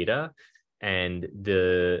 contributing data. And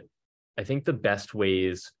I think the best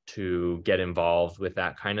ways to get involved with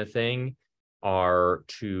that kind of thing are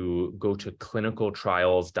to go to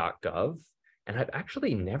clinicaltrials.gov. And I've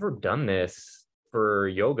actually never done this for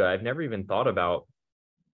yoga. I've never even thought about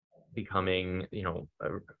becoming,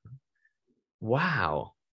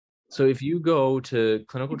 wow. So if you go to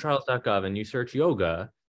clinicaltrials.gov and you search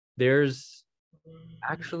yoga, there's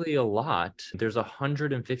actually a lot. There's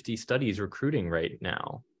 150 studies recruiting right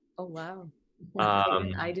now. Oh, wow.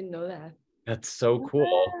 I didn't know that. That's so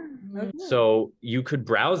cool. So you could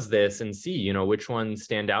browse this and see, which ones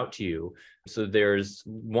stand out to you. So there's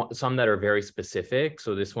some that are very specific.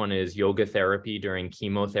 So this one is yoga therapy during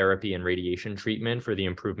chemotherapy and radiation treatment for the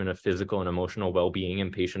improvement of physical and emotional well-being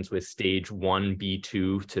in patients with stage 1B2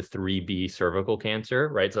 to 3B cervical cancer,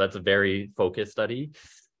 right? So that's a very focused study.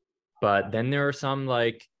 But then there are some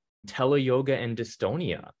like teleyoga and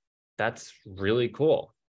dystonia. That's really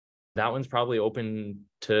cool. That one's probably open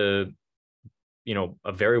to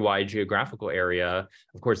a very wide geographical area.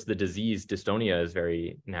 Of course, the disease dystonia is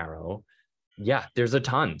very narrow. Yeah, there's a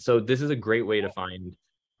ton. So this is a great way to find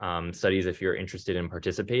studies if you're interested in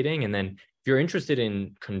participating. And then if you're interested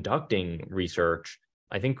in conducting research,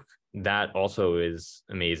 I think that also is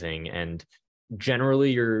amazing. And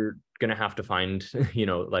generally you're going to have to find,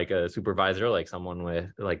 like a supervisor, like someone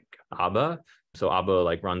with like Abba. So Abba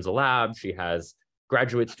like runs a lab. She has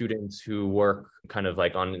graduate students who work kind of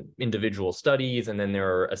like on individual studies, and then there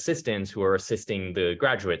are assistants who are assisting the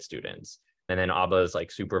graduate students. And then Abba is like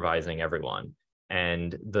supervising everyone.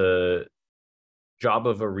 And the job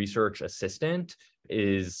of a research assistant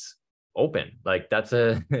is open. Like that's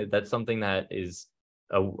something that is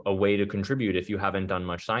a way to contribute if you haven't done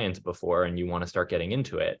much science before and you want to start getting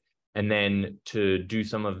into it. And then to do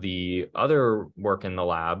some of the other work in the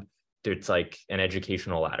lab, it's like an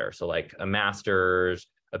educational ladder. So like a master's,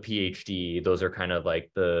 a PhD, those are kind of like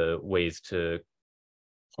the ways to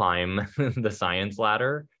climb the science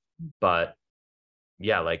ladder. But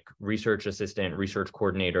yeah, like research assistant, research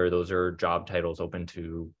coordinator, those are job titles open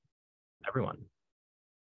to everyone.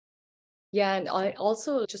 Yeah, and I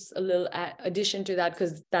also just a little addition to that,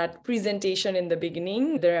 because that presentation in the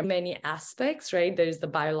beginning, there are many aspects, right? There's the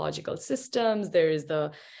biological systems, there is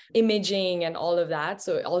the imaging and all of that.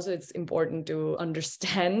 So also it's important to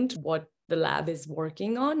understand what the lab is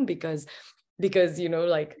working on, because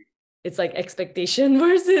like it's like expectation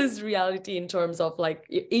versus reality in terms of like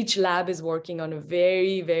each lab is working on a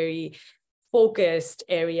very, very focused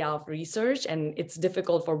area of research, and it's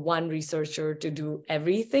difficult for one researcher to do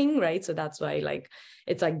everything, right? So that's why like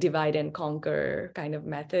it's like divide and conquer kind of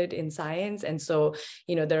method in science. And so,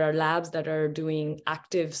 there are labs that are doing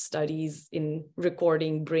active studies in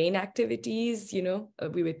recording brain activities,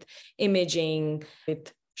 with imaging,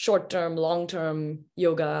 with short-term, long-term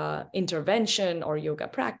yoga intervention or yoga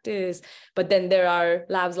practice. But then there are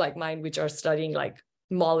labs like mine, which are studying like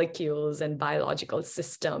molecules and biological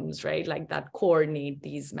systems, right? Like that coordinate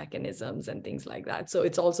these mechanisms and things like that. So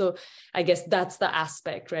it's also, I guess that's the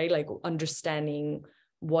aspect, right? Like understanding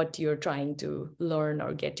what you're trying to learn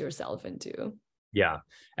or get yourself into. Yeah.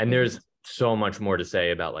 And there's so much more to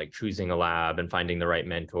say about like choosing a lab and finding the right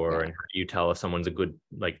mentor, and how do you tell if someone's a good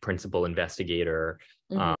like principal investigator.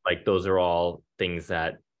 Like those are all things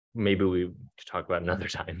that maybe we could talk about another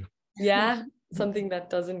time. Yeah. Something that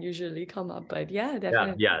doesn't usually come up, but yeah,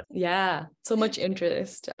 definitely. Yeah. So much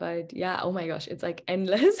interest, but yeah, oh my gosh, it's like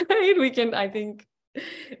endless, right? I think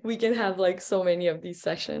we can have like so many of these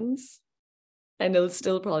sessions and it'll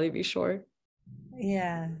still probably be short.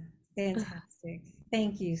 Yeah. Fantastic.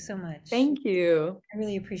 Thank you so much. Thank you. I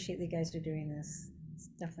really appreciate you guys are doing this. It's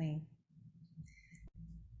definitely.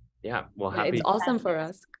 Yeah. Well, yeah, it's awesome for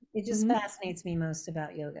us. It just fascinates me most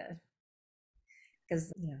about yoga.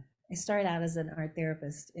 Because, I started out as an art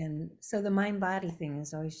therapist, and so the mind-body thing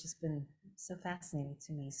has always just been so fascinating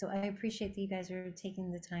to me. So I appreciate that you guys are taking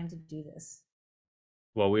the time to do this.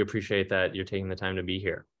 Well, we appreciate that you're taking the time to be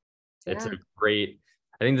here. Yeah. It's a great,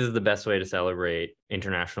 I think this is the best way to celebrate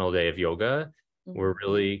International Day of Yoga. We're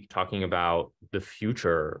really talking about the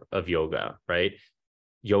future of yoga, right?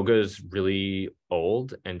 Yoga is really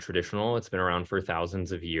old and traditional. It's been around for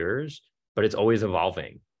thousands of years, but it's always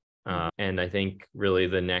evolving. And I think really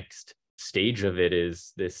the next stage of it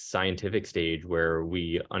is this scientific stage where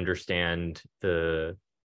we understand the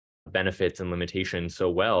benefits and limitations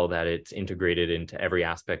so well that it's integrated into every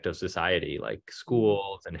aspect of society, like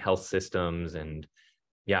schools and health systems. And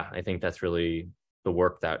yeah, I think that's really the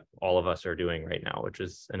work that all of us are doing right now, which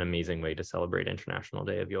is an amazing way to celebrate International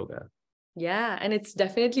Day of Yoga. Yeah, and it's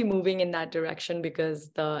definitely moving in that direction,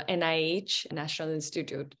 because the NIH, National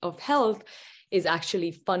Institute of Health, is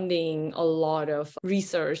actually funding a lot of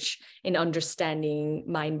research in understanding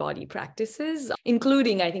mind-body practices,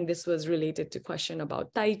 including, I think this was related to question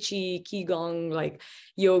about Tai Chi, Qigong, like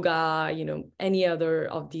yoga, any other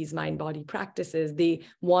of these mind-body practices. They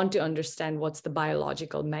want to understand what's the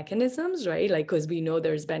biological mechanisms, right? Like, because we know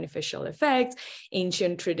there's beneficial effects.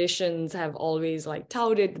 Ancient traditions have always like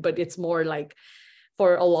touted, but it's more like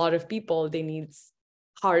for a lot of people, they need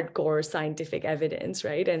hardcore scientific evidence,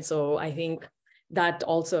 right? And so I think that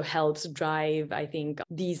also helps drive, I think,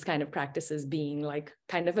 these kind of practices being like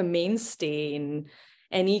kind of a mainstay in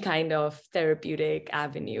any kind of therapeutic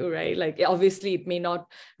avenue, right? Like obviously it may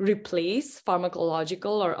not replace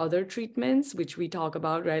pharmacological or other treatments, which we talk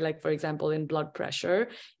about, right? Like for example, in blood pressure,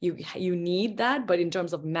 you need that, but in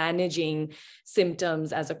terms of managing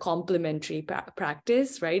symptoms as a complementary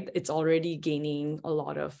practice, right? It's already gaining a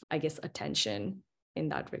lot of, I guess, attention in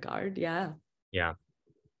that regard. Yeah. Yeah.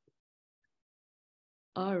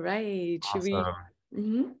 All right. Awesome. Should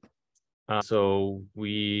we? So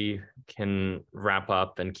we can wrap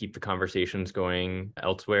up and keep the conversations going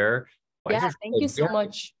elsewhere. Yeah, thank you so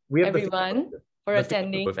much, everyone, for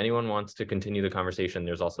attending. If anyone wants to continue the conversation,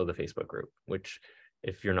 there's also the Facebook group, which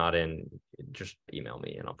if you're not in, just email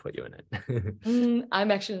me and I'll put you in it.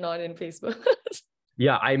 I'm actually not in Facebook.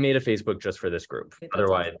 Yeah, I made a Facebook just for this group. Okay,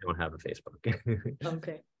 otherwise, awesome. I don't have a Facebook.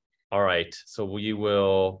 Okay. All right. So we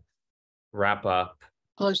will wrap up.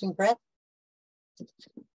 Closing breath.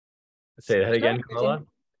 Say that again, Carla.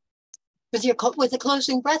 With the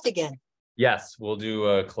closing breath again. Yes, we'll do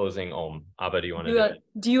a closing Om. Abba, do you want to do it?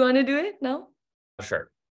 Do you want to do it now? Sure.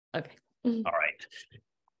 Okay. All right.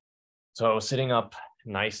 So sitting up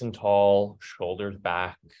nice and tall, shoulders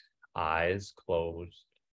back, eyes closed.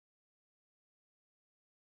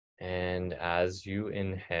 And as you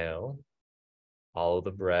inhale, follow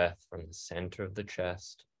the breath from the center of the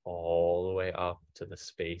chest all the way up to the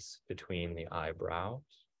space between the eyebrows.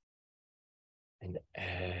 And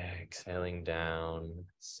exhaling down,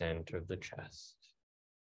 center of the chest.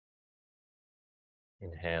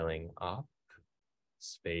 Inhaling up,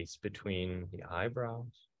 space between the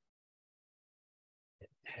eyebrows.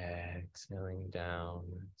 Exhaling down,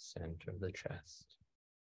 center of the chest.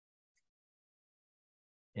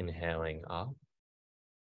 Inhaling up.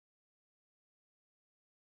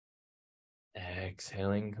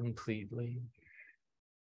 Exhaling completely.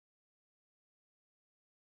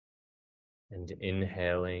 And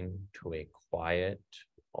inhaling to a quiet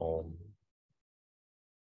Om.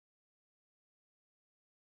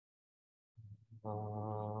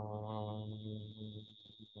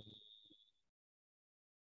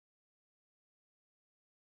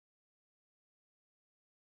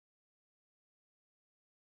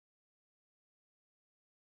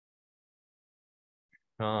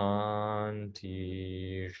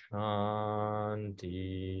 Shanti, Shanti,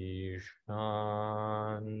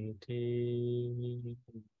 Shanti.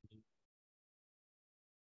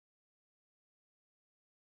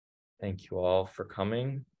 Thank you all for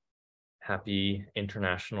coming. Happy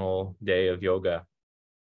International Day of Yoga.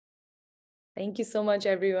 Thank you so much,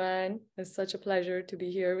 everyone. It's such a pleasure to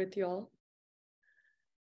be here with you all.